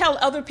 Will they tell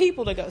other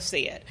people to go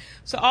see it?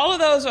 So all of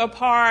those are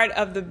part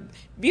of the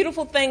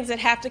beautiful things that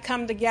have to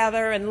come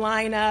together and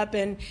line up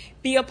and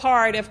be a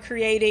part of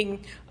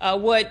creating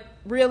what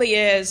really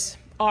is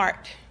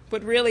art,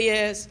 what really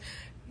is,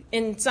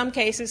 in some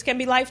cases, can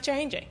be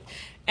life-changing.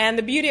 And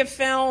the beauty of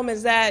film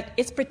is that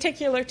it's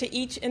particular to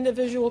each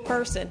individual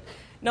person.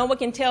 No one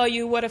can tell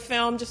you what a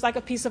film, just like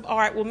a piece of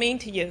art, will mean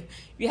to you.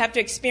 You have to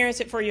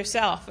experience it for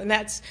yourself. And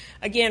that's,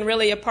 again,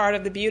 really a part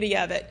of the beauty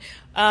of it.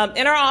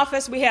 In our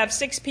office, we have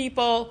 6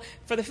 people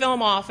for the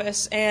film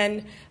office.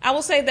 And I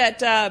will say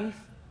that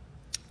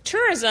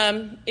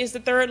tourism is the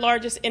third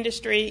largest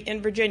industry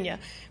in Virginia.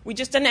 We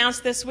just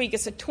announced this week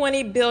it's a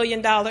 $20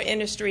 billion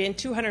industry and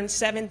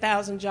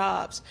 207,000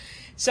 jobs.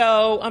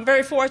 So I'm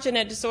very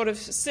fortunate to sort of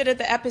sit at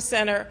the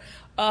epicenter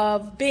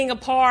of being a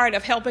part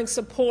of helping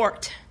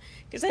support.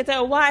 Because they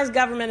thought, why is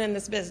government in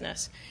this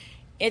business?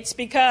 It's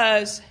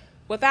because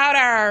without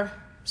our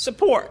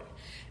support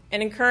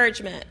and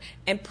encouragement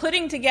and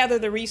putting together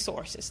the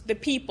resources, the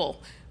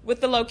people, with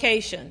the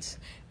locations,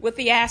 with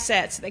the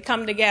assets that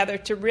come together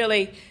to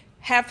really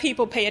have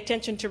people pay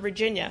attention to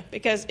Virginia,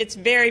 because it's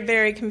very,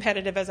 very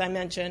competitive, as I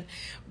mentioned,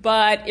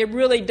 but it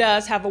really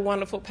does have a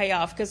wonderful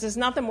payoff, because there's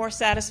nothing more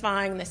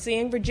satisfying than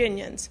seeing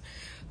Virginians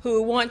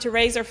who want to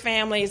raise their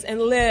families and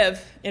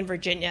live in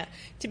Virginia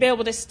to be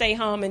able to stay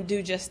home and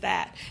do just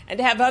that, and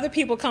to have other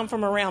people come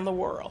from around the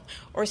world,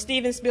 or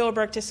Steven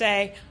Spielberg to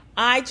say,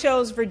 I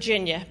chose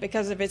Virginia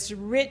because of its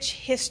rich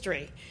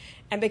history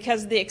and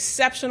because of the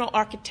exceptional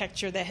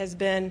architecture that has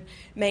been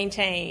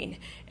maintained.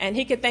 And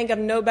he could think of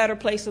no better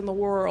place in the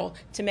world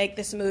to make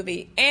this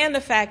movie, and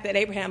the fact that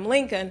Abraham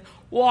Lincoln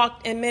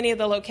walked in many of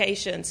the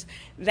locations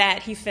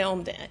that he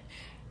filmed in.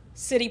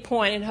 City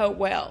Point in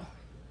Hopewell,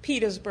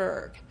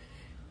 Petersburg,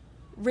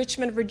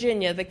 Richmond,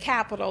 Virginia, the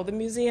Capitol, the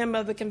Museum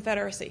of the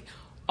Confederacy.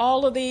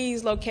 All of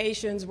these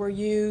locations were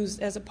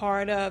used as a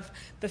part of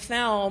the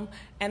film,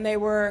 and they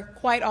were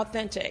quite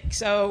authentic.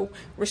 So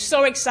we're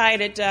so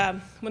excited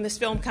when this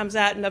film comes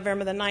out on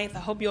November the 9th. I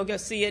hope you'll go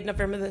see it.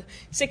 November the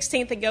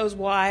 16th, it goes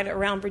wide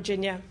around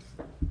Virginia.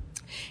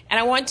 And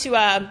I want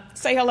to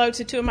say hello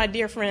to two of my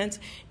dear friends,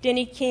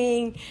 Denny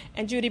King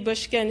and Jody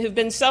Bushkin, who've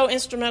been so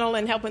instrumental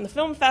in helping the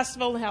film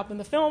festival and helping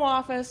the film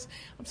office.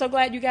 I'm so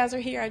glad you guys are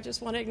here. I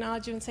just want to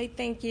acknowledge you and say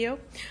thank you.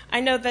 I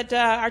know that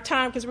our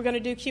time, because we're going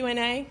to do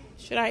Q&A.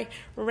 Should I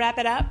wrap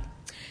it up?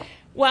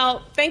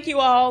 Well, thank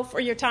you all for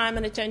your time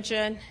and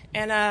attention.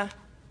 And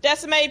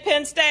decimate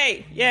Penn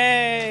State.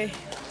 Yay.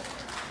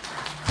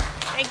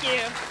 Thank you.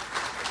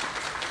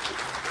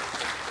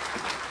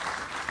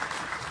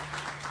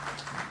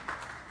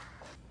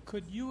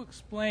 Could you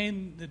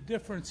explain the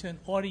difference in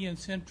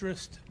audience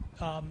interest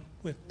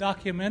with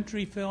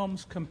documentary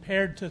films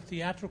compared to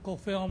theatrical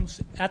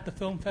films at the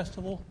film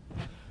festival?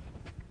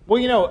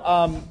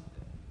 Well,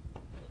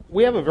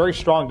 we have a very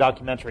strong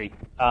documentary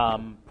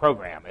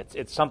program.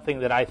 It's something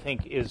that I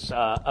think is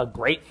a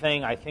great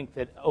thing. I think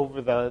that over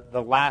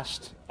the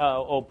last,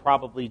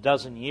 probably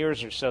dozen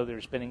years or so,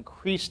 there's been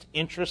increased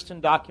interest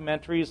in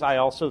documentaries. I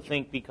also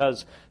think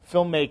because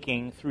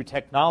filmmaking through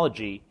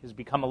technology has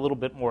become a little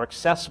bit more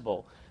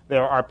accessible,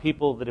 there are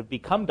people that have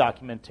become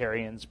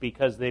documentarians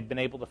because they've been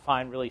able to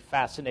find really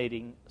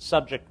fascinating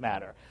subject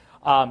matter.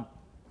 Our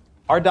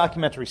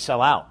documentaries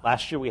sell out.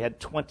 Last year we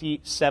had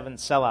 27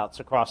 sellouts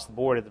across the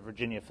board at the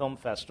Virginia Film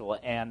Festival,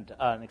 and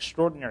an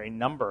extraordinary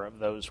number of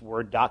those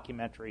were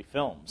documentary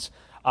films.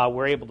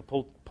 We're able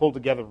to pull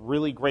together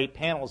really great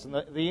panels. And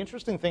the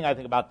interesting thing I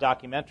think about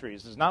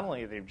documentaries is not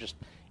only are they just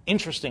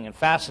interesting and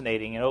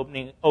fascinating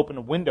and open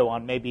a window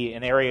on maybe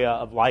an area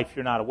of life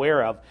you're not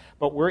aware of,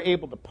 but we're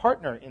able to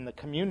partner in the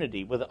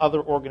community with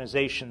other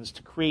organizations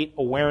to create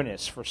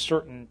awareness for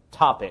certain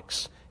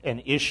topics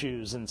and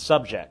issues and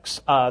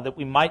subjects that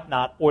we might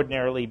not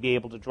ordinarily be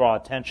able to draw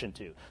attention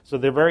to. So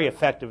they're very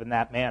effective in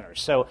that manner.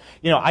 So,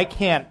 I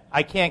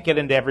can't get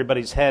into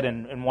everybody's head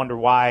and wonder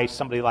why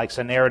somebody likes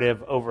a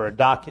narrative over a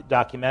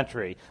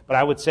documentary, but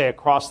I would say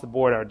across the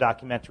board our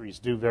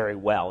documentaries do very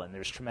well, and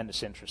there's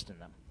tremendous interest in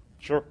them.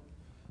 Sure.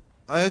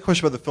 I had a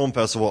question about the film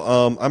festival.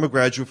 I'm a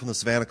graduate from the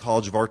Savannah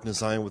College of Art and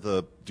Design with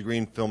a degree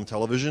in film and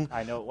television.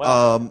 I know it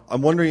well.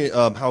 I'm wondering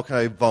how can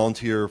I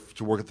volunteer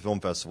to work at the film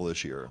festival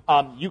this year?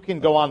 You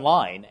can go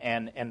online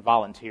and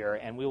volunteer,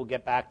 and we will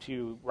get back to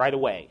you right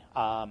away.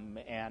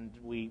 And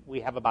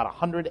we have about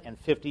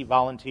 150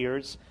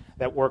 volunteers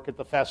that work at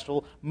the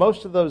festival.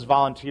 Most of those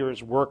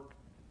volunteers work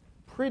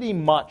pretty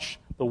much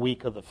the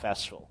week of the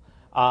festival.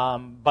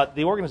 But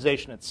the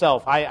organization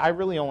itself, I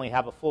really only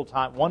have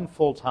one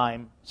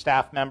full-time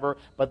staff member,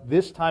 but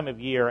this time of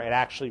year it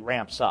actually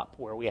ramps up,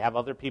 where we have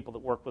other people that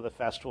work with the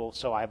festival.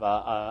 So I have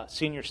a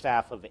senior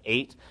staff of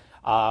 8.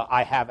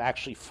 I have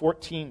actually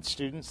 14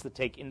 students that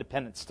take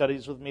independent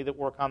studies with me that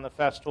work on the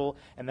festival,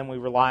 and then we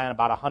rely on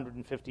about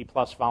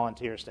 150-plus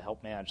volunteers to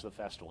help manage the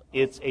festival.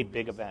 It's a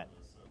big event.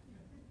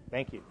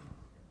 Thank you.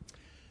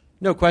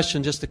 No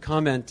question, just a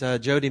comment.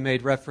 Jody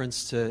made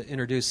reference to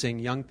introducing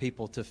young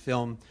people to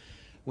film.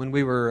 When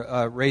we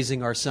were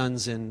raising our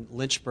sons in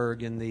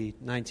Lynchburg in the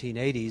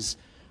 1980s,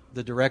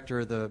 the director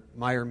of the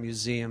Meyer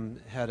Museum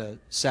had a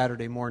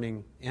Saturday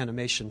morning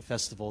animation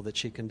festival that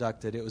she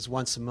conducted. It was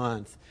once a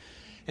month.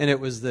 And it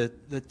was the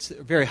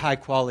very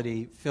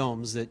high-quality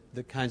films,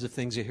 the kinds of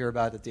things you hear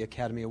about at the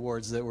Academy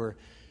Awards that were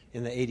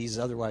in the 80s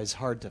otherwise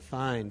hard to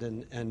find.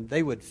 And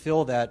they would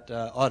fill that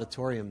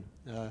auditorium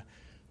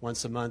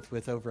once a month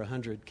with over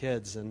 100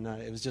 kids, and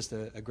it was just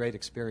a great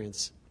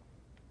experience.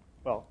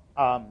 Well,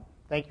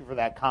 thank you for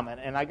that comment.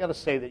 And I got to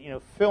say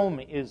that, film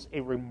is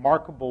a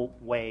remarkable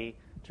way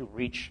to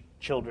reach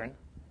children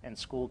and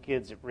school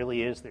kids. It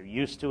really is. They're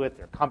used to it.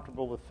 They're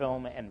comfortable with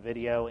film and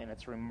video, and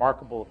it's a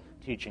remarkable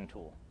teaching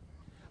tool.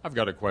 I've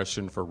got a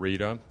question for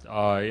Rita.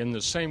 In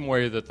the same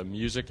way that the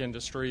music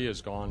industry has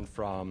gone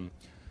from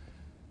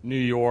New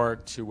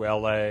York to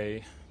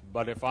L.A.,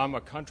 but if I'm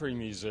a country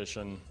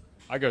musician,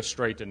 I go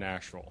straight to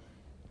Nashville.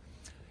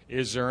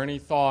 Is there any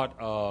thought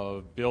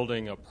of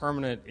building a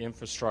permanent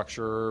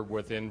infrastructure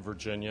within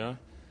Virginia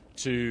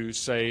to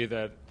say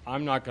that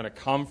I'm not going to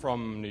come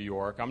from New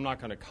York, I'm not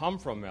going to come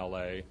from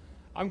L.A.,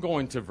 I'm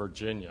going to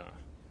Virginia?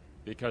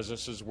 Because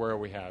this is where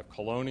we have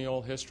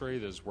colonial history,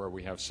 this is where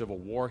we have Civil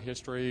War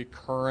history,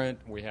 current,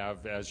 we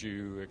have, as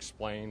you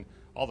explained,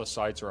 all the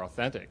sites are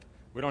authentic.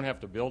 We don't have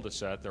to build a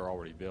set, they're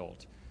already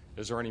built.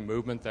 Is there any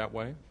movement that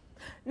way?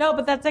 No,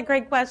 but that's a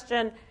great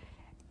question.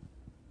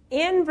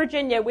 In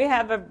Virginia, we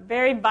have a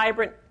very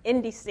vibrant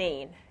indie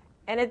scene,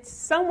 and it's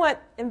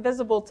somewhat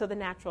invisible to the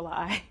natural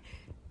eye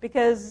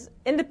because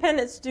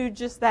independents do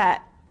just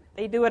that.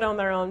 They do it on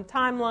their own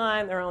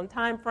timeline, their own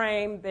time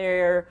frame.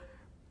 They're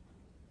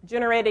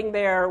generating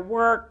their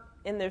work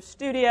in their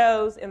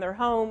studios, in their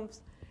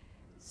homes.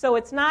 So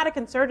it's not a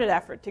concerted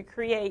effort to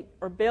create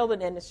or build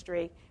an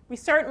industry. We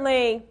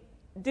certainly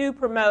do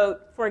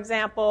promote, for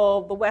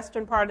example, the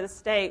western part of the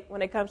state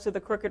when it comes to the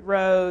Crooked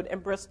Road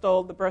and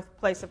Bristol, the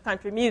birthplace of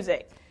country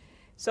music.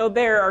 So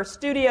there are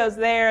studios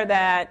there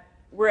that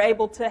we're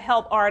able to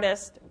help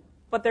artists,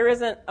 but there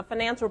isn't a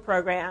financial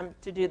program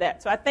to do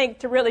that. So I think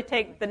to really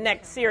take the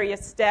next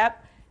serious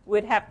step,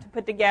 we'd have to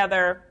put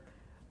together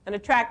an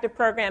attractive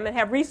program and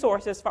have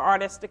resources for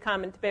artists to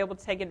come and to be able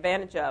to take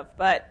advantage of.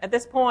 But at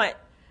this point,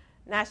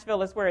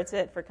 Nashville is where it's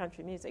at for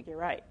country music. You're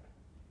right.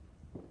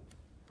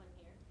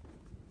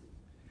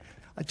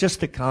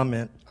 Just a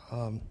comment.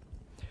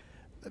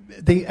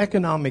 The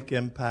economic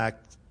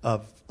impact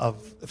of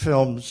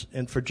films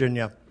in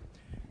Virginia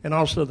and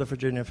also the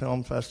Virginia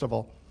Film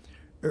Festival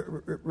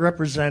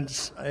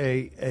represents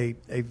a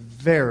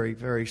very,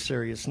 very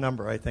serious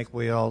number. I think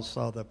we all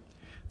saw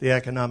the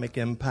economic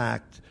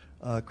impact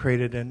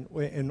created in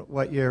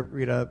what year,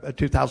 Rita?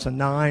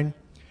 2009.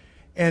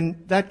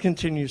 And that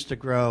continues to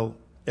grow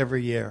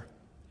every year.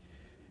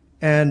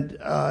 And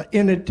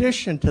in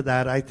addition to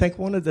that, I think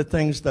one of the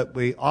things that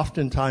we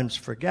oftentimes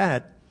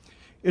forget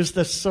is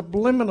the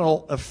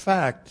subliminal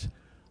effect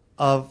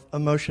of a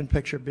motion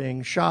picture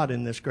being shot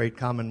in this great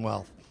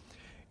Commonwealth.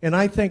 And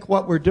I think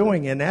what we're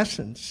doing, in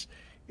essence,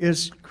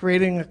 is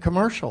creating a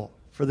commercial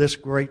for this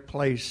great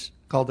place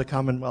called the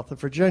Commonwealth of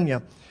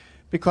Virginia.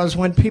 Because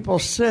when people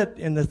sit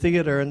in the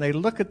theater and they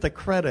look at the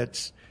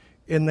credits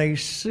and they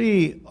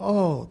see,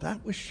 oh,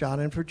 that was shot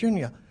in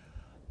Virginia,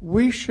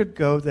 we should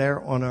go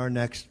there on our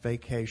next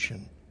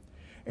vacation.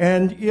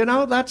 And, you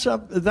know, that's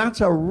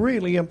a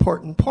really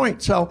important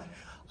point. So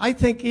I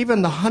think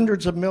even the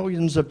hundreds of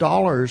millions of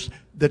dollars,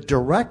 the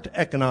direct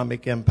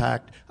economic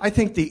impact, I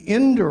think the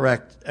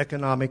indirect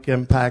economic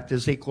impact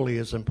is equally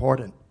as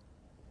important.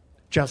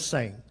 Just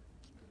saying.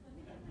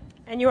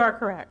 And you are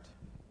correct.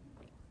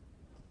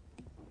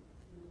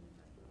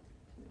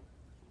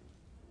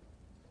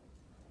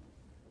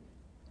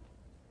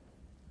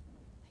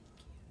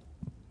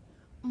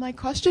 My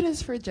question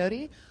is for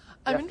Jody.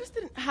 I'm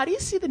interested in how do you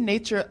see the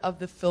nature of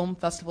the film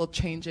festival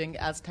changing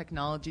as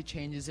technology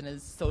changes and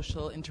as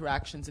social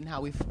interactions and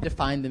how we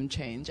define them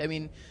change? I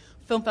mean,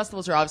 film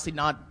festivals are obviously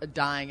not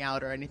dying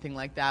out or anything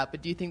like that,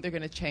 but do you think they're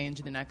going to change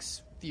in the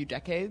next few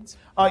decades?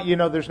 You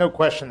know, there's no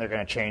question they're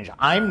going to change.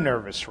 I'm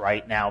nervous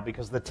right now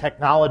because the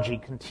technology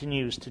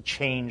continues to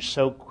change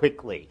so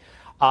quickly.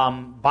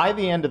 By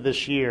the end of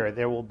this year,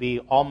 there will be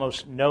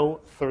almost no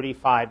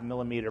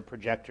 35-millimeter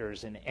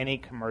projectors in any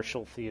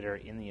commercial theater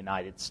in the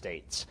United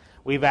States.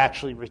 We've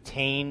actually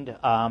retained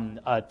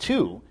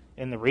two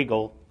in the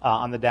Regal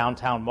on the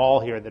downtown mall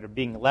here that are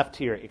being left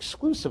here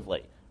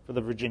exclusively for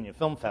the Virginia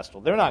Film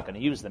Festival. They're not going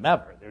to use them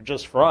ever. They're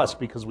just for us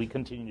because we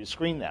continue to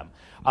screen them.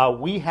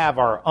 We have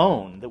our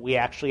own that we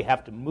actually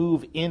have to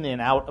move in and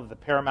out of the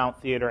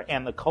Paramount Theater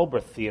and the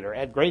Culbreth Theater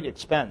at great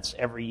expense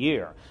every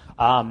year.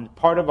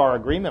 Part of our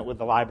agreement with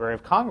the Library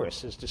of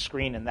Congress is to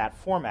screen in that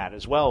format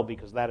as well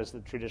because that is the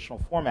traditional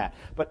format.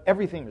 But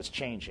everything is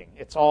changing.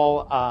 It's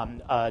all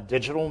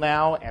digital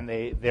now, and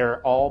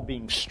they're all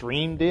being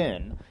streamed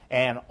in,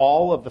 and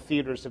all of the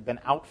theaters have been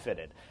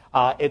outfitted.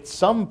 At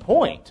some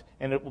point,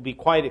 and it will be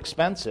quite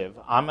expensive,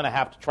 I'm going to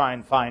have to try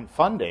and find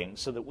funding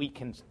so that we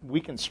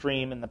can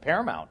stream in the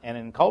Paramount and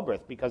in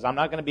Culbreth because I'm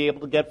not going to be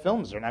able to get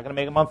films. They're not going to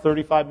make them on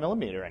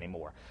 35-millimeter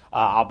anymore.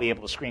 I'll be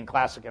able to screen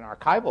classic and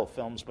archival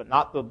films, but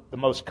not the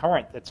most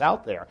current that's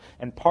out there.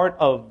 And part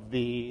of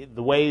the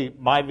way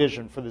my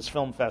vision for this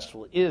film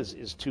festival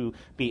is to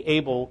be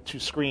able to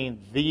screen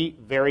the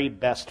very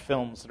best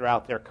films that are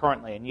out there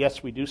currently. And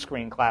yes, we do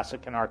screen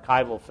classic and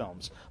archival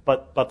films,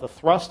 but the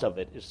thrust of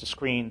it is to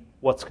screen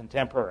what's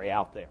contemporary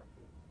out there.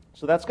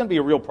 So that's going to be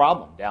a real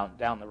problem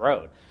down the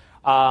road.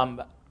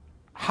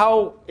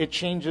 How it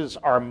changes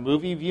our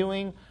movie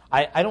viewing,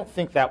 I don't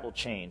think that will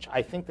change.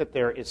 I think that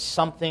there is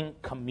something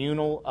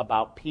communal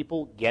about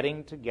people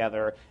getting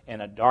together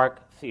in a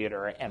dark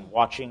theater and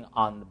watching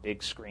on the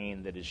big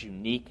screen that is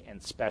unique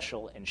and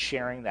special, and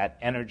sharing that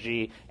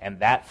energy and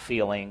that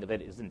feeling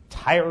that is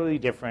entirely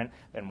different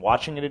than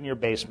watching it in your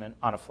basement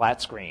on a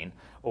flat screen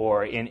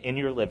or in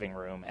your living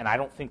room, and I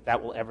don't think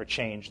that will ever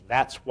change.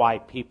 That's why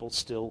people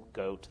still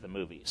go to the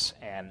movies,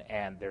 and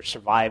they're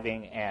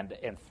surviving and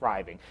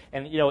thriving.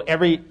 And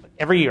every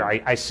year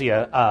I see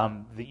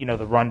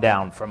the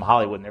rundown from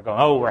Hollywood, and they're going,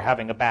 oh, we're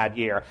having a bad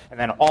year, and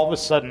then all of a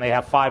sudden they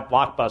have 5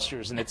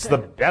 blockbusters, and it's the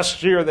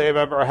best year they've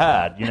ever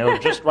had.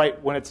 Just right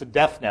when it's a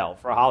death knell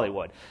for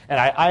Hollywood. And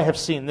I have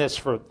seen this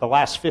for the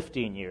last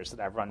 15 years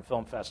that I've run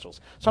film festivals,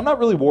 so I'm not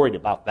really worried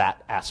about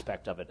that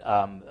aspect of it.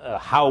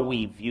 How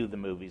we view the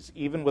movies,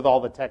 even with all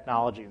the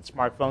technology and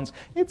smartphones,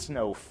 it's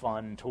no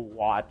fun to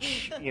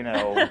watch,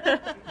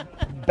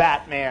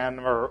 Batman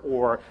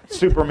or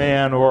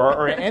Superman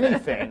or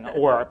anything,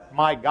 or,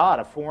 my God,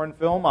 a foreign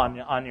film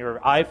on your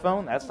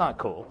iPhone. That's not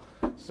cool.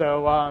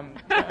 So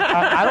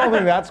I don't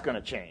think that's going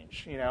to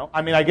change.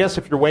 I mean, I guess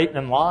if you're waiting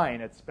in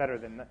line, it's better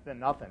than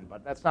nothing.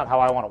 But that's not how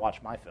I want to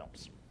watch my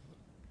films.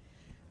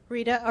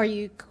 Rita, are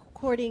you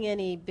courting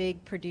any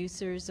big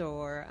producers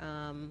or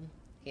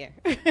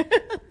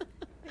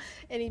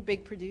any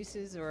big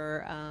producers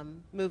or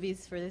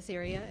movies for this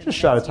area? You just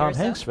shot a Tom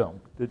Hanks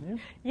film, didn't you?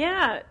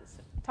 Yeah,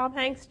 Tom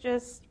Hanks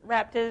just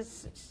wrapped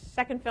his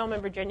second film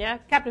in Virginia,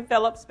 Captain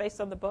Phillips,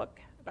 based on the book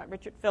about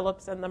Richard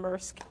Phillips and the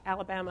Maersk,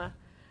 Alabama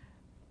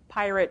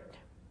pirate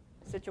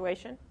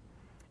situation.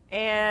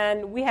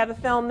 And we have a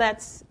film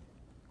that's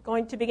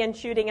going to begin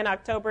shooting in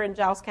October in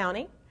Giles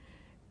County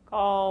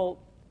called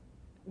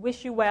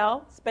Wish You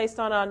Well. It's based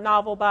on a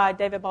novel by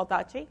David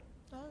Baldacci.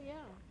 Oh, yeah.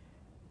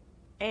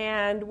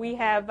 And we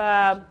have,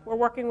 we're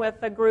working with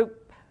a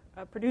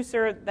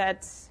producer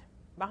that's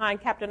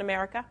behind Captain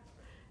America.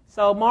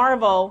 So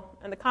Marvel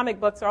and the comic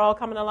books are all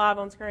coming alive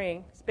on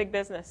screen. It's big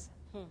business.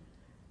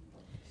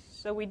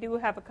 So we do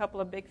have a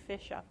couple of big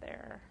fish out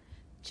there.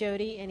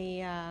 Jody,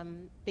 any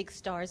big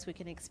stars we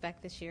can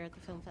expect this year at the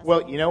film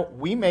festival? Well,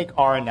 we make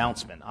our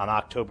announcement on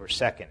October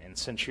 2nd, and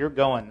since you're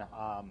going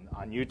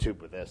on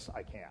YouTube with this,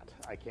 I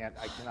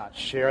cannot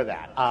share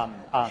that.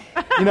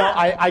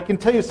 I can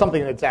tell you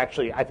something that's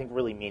actually, I think,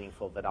 really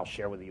meaningful that I'll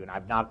share with you, and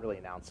I've not really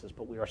announced this,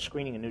 but we are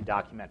screening a new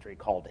documentary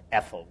called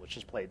Ethel, which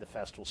has played the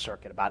festival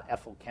circuit, about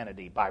Ethel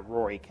Kennedy by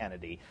Rory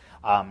Kennedy,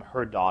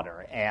 her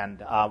daughter.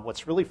 And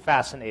what's really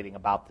fascinating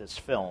about this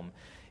film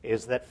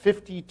is that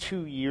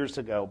 52 years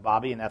ago,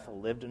 Bobby and Ethel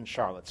lived in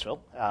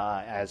Charlottesville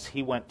as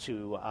he went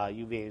to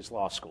UVA's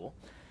law school.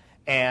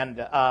 And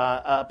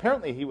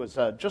apparently he was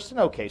just an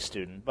okay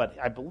student, but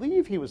I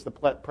believe he was the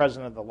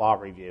president of the Law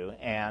Review,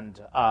 and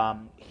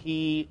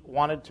he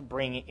wanted to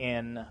bring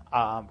in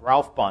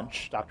Ralph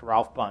Bunche, Dr.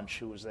 Ralph Bunche,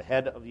 who was the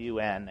head of the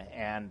UN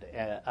and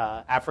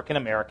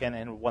African-American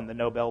and won the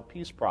Nobel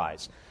Peace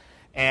Prize.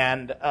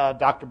 And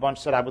Dr. Bunche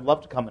said, I would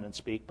love to come in and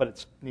speak, but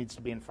it needs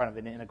to be in front of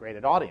an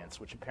integrated audience,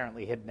 which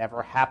apparently had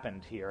never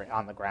happened here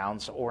on the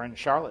grounds or in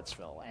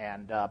Charlottesville.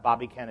 And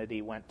Bobby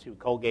Kennedy went to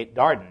Colgate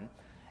Darden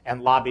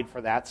and lobbied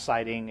for that,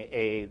 citing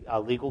a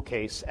legal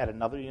case at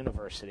another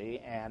university.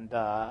 And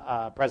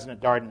President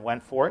Darden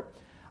went for it.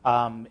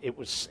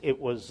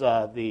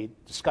 The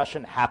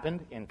discussion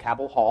happened in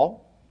Cabell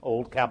Hall,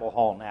 old Cabell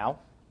Hall now,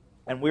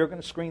 and we're going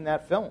to screen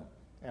that film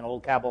in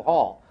old Cabell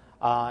Hall.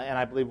 And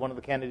I believe one of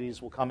the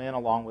Kennedys will come in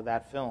along with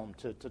that film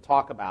to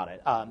talk about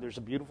it. There's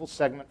a beautiful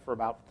segment for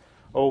about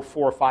 4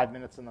 or 5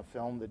 minutes in the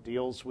film that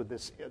deals with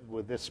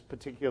this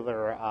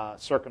particular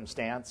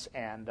circumstance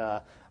and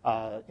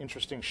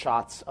interesting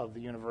shots of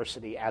the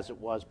university as it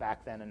was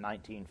back then in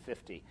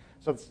 1950.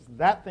 So it's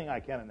that thing I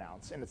can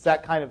announce, and it's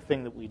that kind of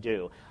thing that we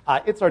do.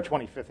 It's our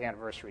 25th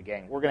anniversary,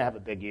 gang. We're going to have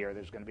a big year.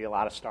 There's going to be a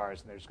lot of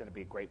stars, and there's going to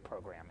be a great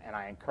program. And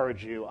I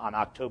encourage you on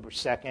October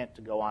 2nd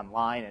to go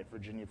online at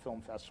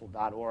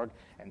virginiafilmfestival.org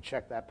and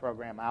check that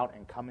program out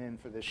and come in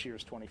for this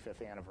year's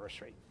 25th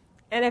anniversary.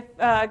 And if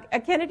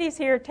a Kennedy's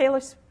here,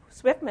 Taylor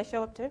Swift may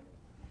show up too.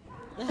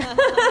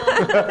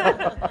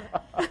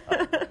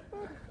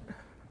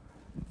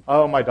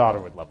 Oh, my daughter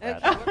would love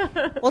that.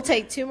 Okay. We'll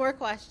take 2 more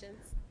questions.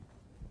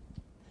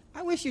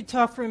 I wish you'd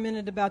talk for a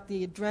minute about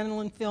the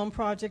Adrenaline Film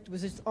Project. It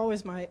was just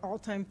always my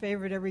all-time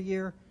favorite every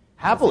year.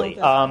 Happily.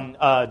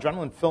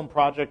 Adrenaline Film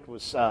Project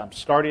was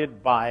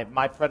started by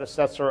my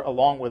predecessor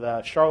along with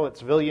a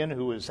Charlottesvillian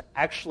who is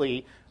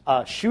actually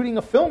shooting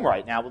a film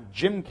right now with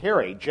Jim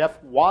Carrey,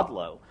 Jeff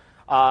Wadlow.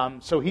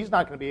 So he's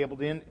not going to be able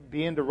to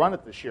be in to run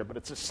it this year, but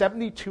it's a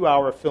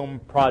 72-hour film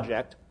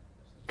project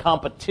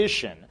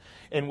competition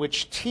in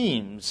which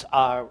teams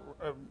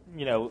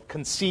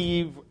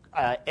conceive,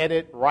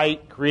 edit,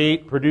 write,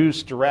 create,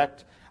 produce,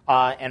 direct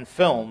and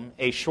film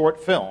a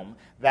short film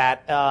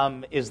that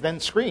is then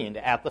screened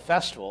at the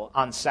festival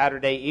on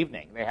Saturday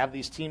evening. They have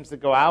these teams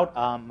that go out.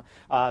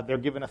 They're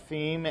given a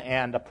theme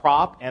and a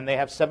prop, and they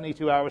have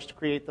 72 hours to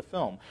create the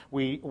film.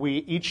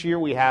 Each year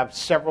we have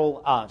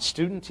several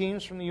student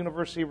teams from the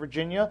University of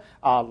Virginia.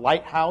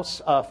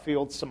 Lighthouse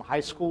fields some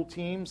high school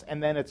teams,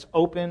 and then it's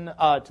open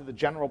to the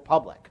general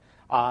public.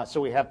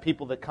 So we have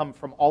people that come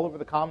from all over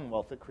the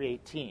Commonwealth that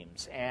create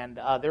teams, and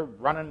they're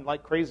running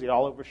like crazy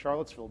all over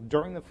Charlottesville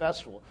during the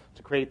festival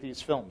to create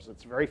these films.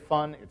 It's very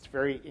fun. It's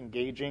very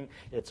engaging.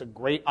 It's a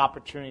great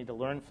opportunity to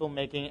learn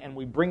filmmaking, and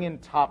we bring in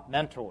top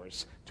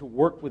mentors to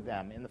work with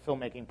them in the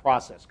filmmaking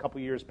process. A couple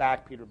years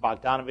back, Peter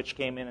Bogdanovich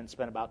came in and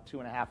spent about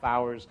 2.5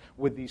 hours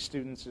with these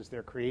students as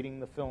they're creating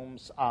the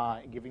films,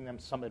 giving them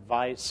some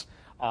advice.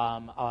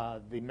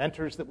 The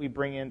mentors that we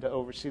bring in to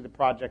oversee the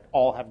project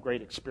all have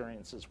great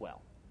experience as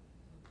well.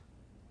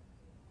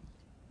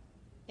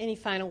 Any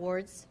final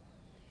words?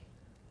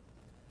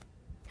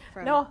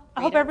 No,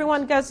 I hope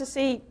everyone goes to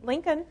see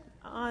Lincoln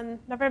on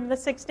November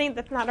the 16th,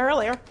 if not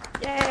earlier.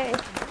 Yay.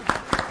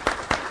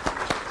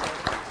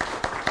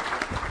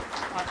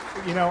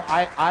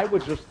 I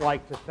would just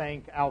like to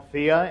thank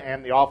Althea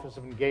and the Office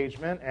of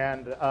Engagement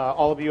and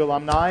all of you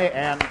alumni,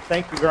 and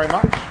thank you very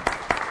much.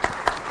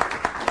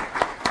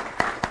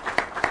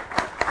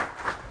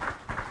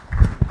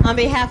 On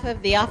behalf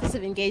of the Office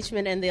of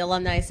Engagement and the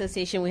Alumni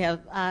Association, we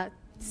have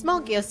small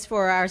gifts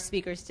for our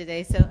speakers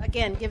today. So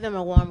again, give them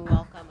a warm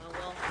welcome. And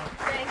we'll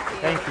thank you.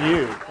 Thank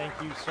you. Thank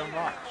you so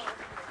much.